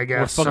horny, I We're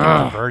guess. fucking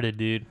Ugh. converted,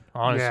 dude. Yeah,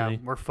 Honestly.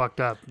 we're fucked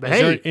up. But Is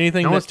hey, there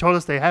anything no that- one's told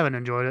us they haven't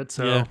enjoyed it.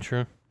 So Yeah,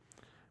 true.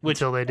 Which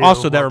until they do,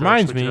 also that we'll have to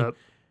reminds switch it me. up.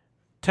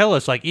 Tell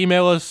us, like,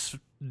 email us,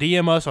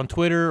 DM us on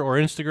Twitter or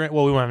Instagram.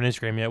 Well, we don't have an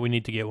Instagram yet. We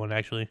need to get one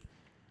actually.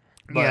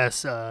 But-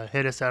 Yes,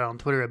 hit us out on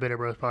Twitter at Bitter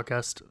Bros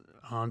Podcast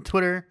on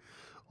Twitter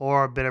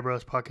or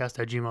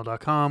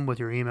bitterbrospodcast@gmail.com with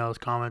your emails,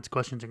 comments,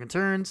 questions, and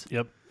concerns.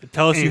 Yep.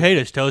 Tell us you hate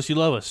us. Tell us you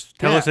love us.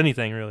 Tell Yeah. us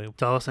anything really.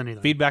 Tell us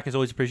anything. Feedback is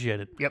always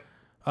appreciated. Yep.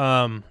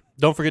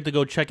 Don't forget to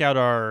go check out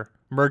our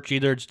merch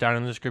either. It's down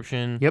in the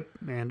description. Yep,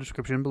 and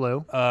description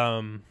below.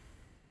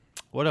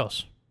 What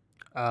else?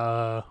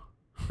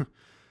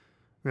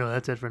 Really,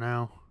 that's it for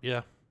now.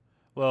 Yeah.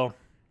 Well,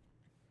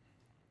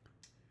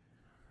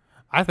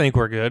 I think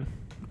we're good.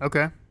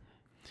 Okay.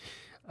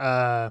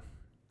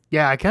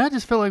 Yeah, I kind of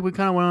just feel like we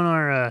kind of went on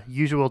our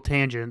usual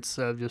tangents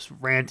of just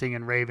ranting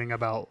and raving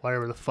about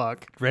whatever the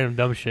fuck. Random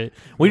dumb shit.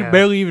 We Yeah.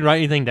 barely even write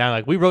anything down.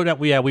 Like we wrote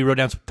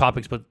down some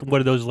topics, but what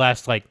did those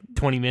last like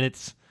 20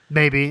 minutes?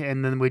 Maybe,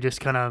 and then we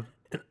just kind of,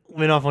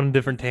 Went off on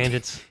different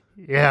tangents.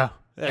 yeah.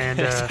 And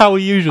That's how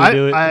we usually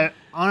do it.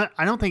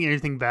 I don't think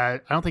anything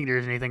bad. I don't think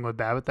there's anything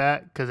bad with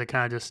that because it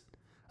kind of just.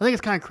 I think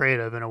it's kind of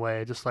creative in a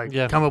way, just like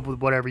come up with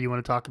whatever you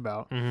want to talk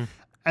about. Mm-hmm.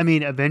 I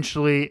mean,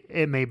 eventually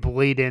it may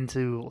bleed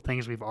into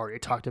things we've already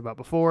talked about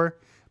before,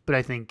 but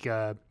I think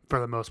for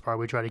the most part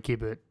we try to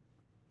keep it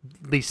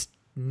at least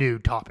new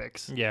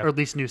topics, or at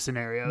least new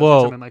scenarios,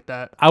 or something like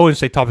that. I wouldn't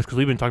say topics because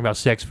we've been talking about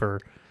sex for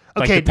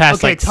the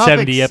past topics,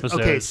 70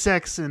 episodes. Okay,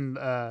 sex and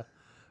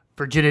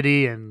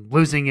virginity and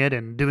losing it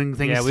and doing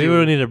things. Yeah, we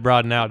really need to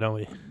broaden out, don't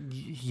we?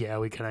 Yeah,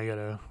 we kind of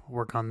got to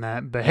work on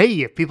that. But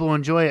hey, if people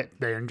enjoy it,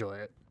 they enjoy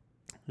it.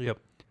 Yep.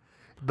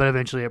 But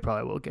eventually it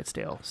probably will get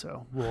stale,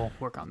 so we'll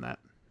work on that.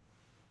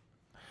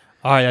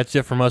 All right, that's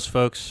it from us,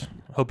 folks.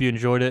 Hope you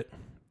enjoyed it.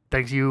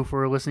 Thanks you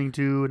for listening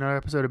to another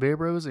episode of Beer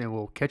Bros, and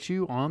we'll catch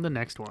you on the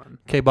next one.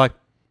 Okay, bye.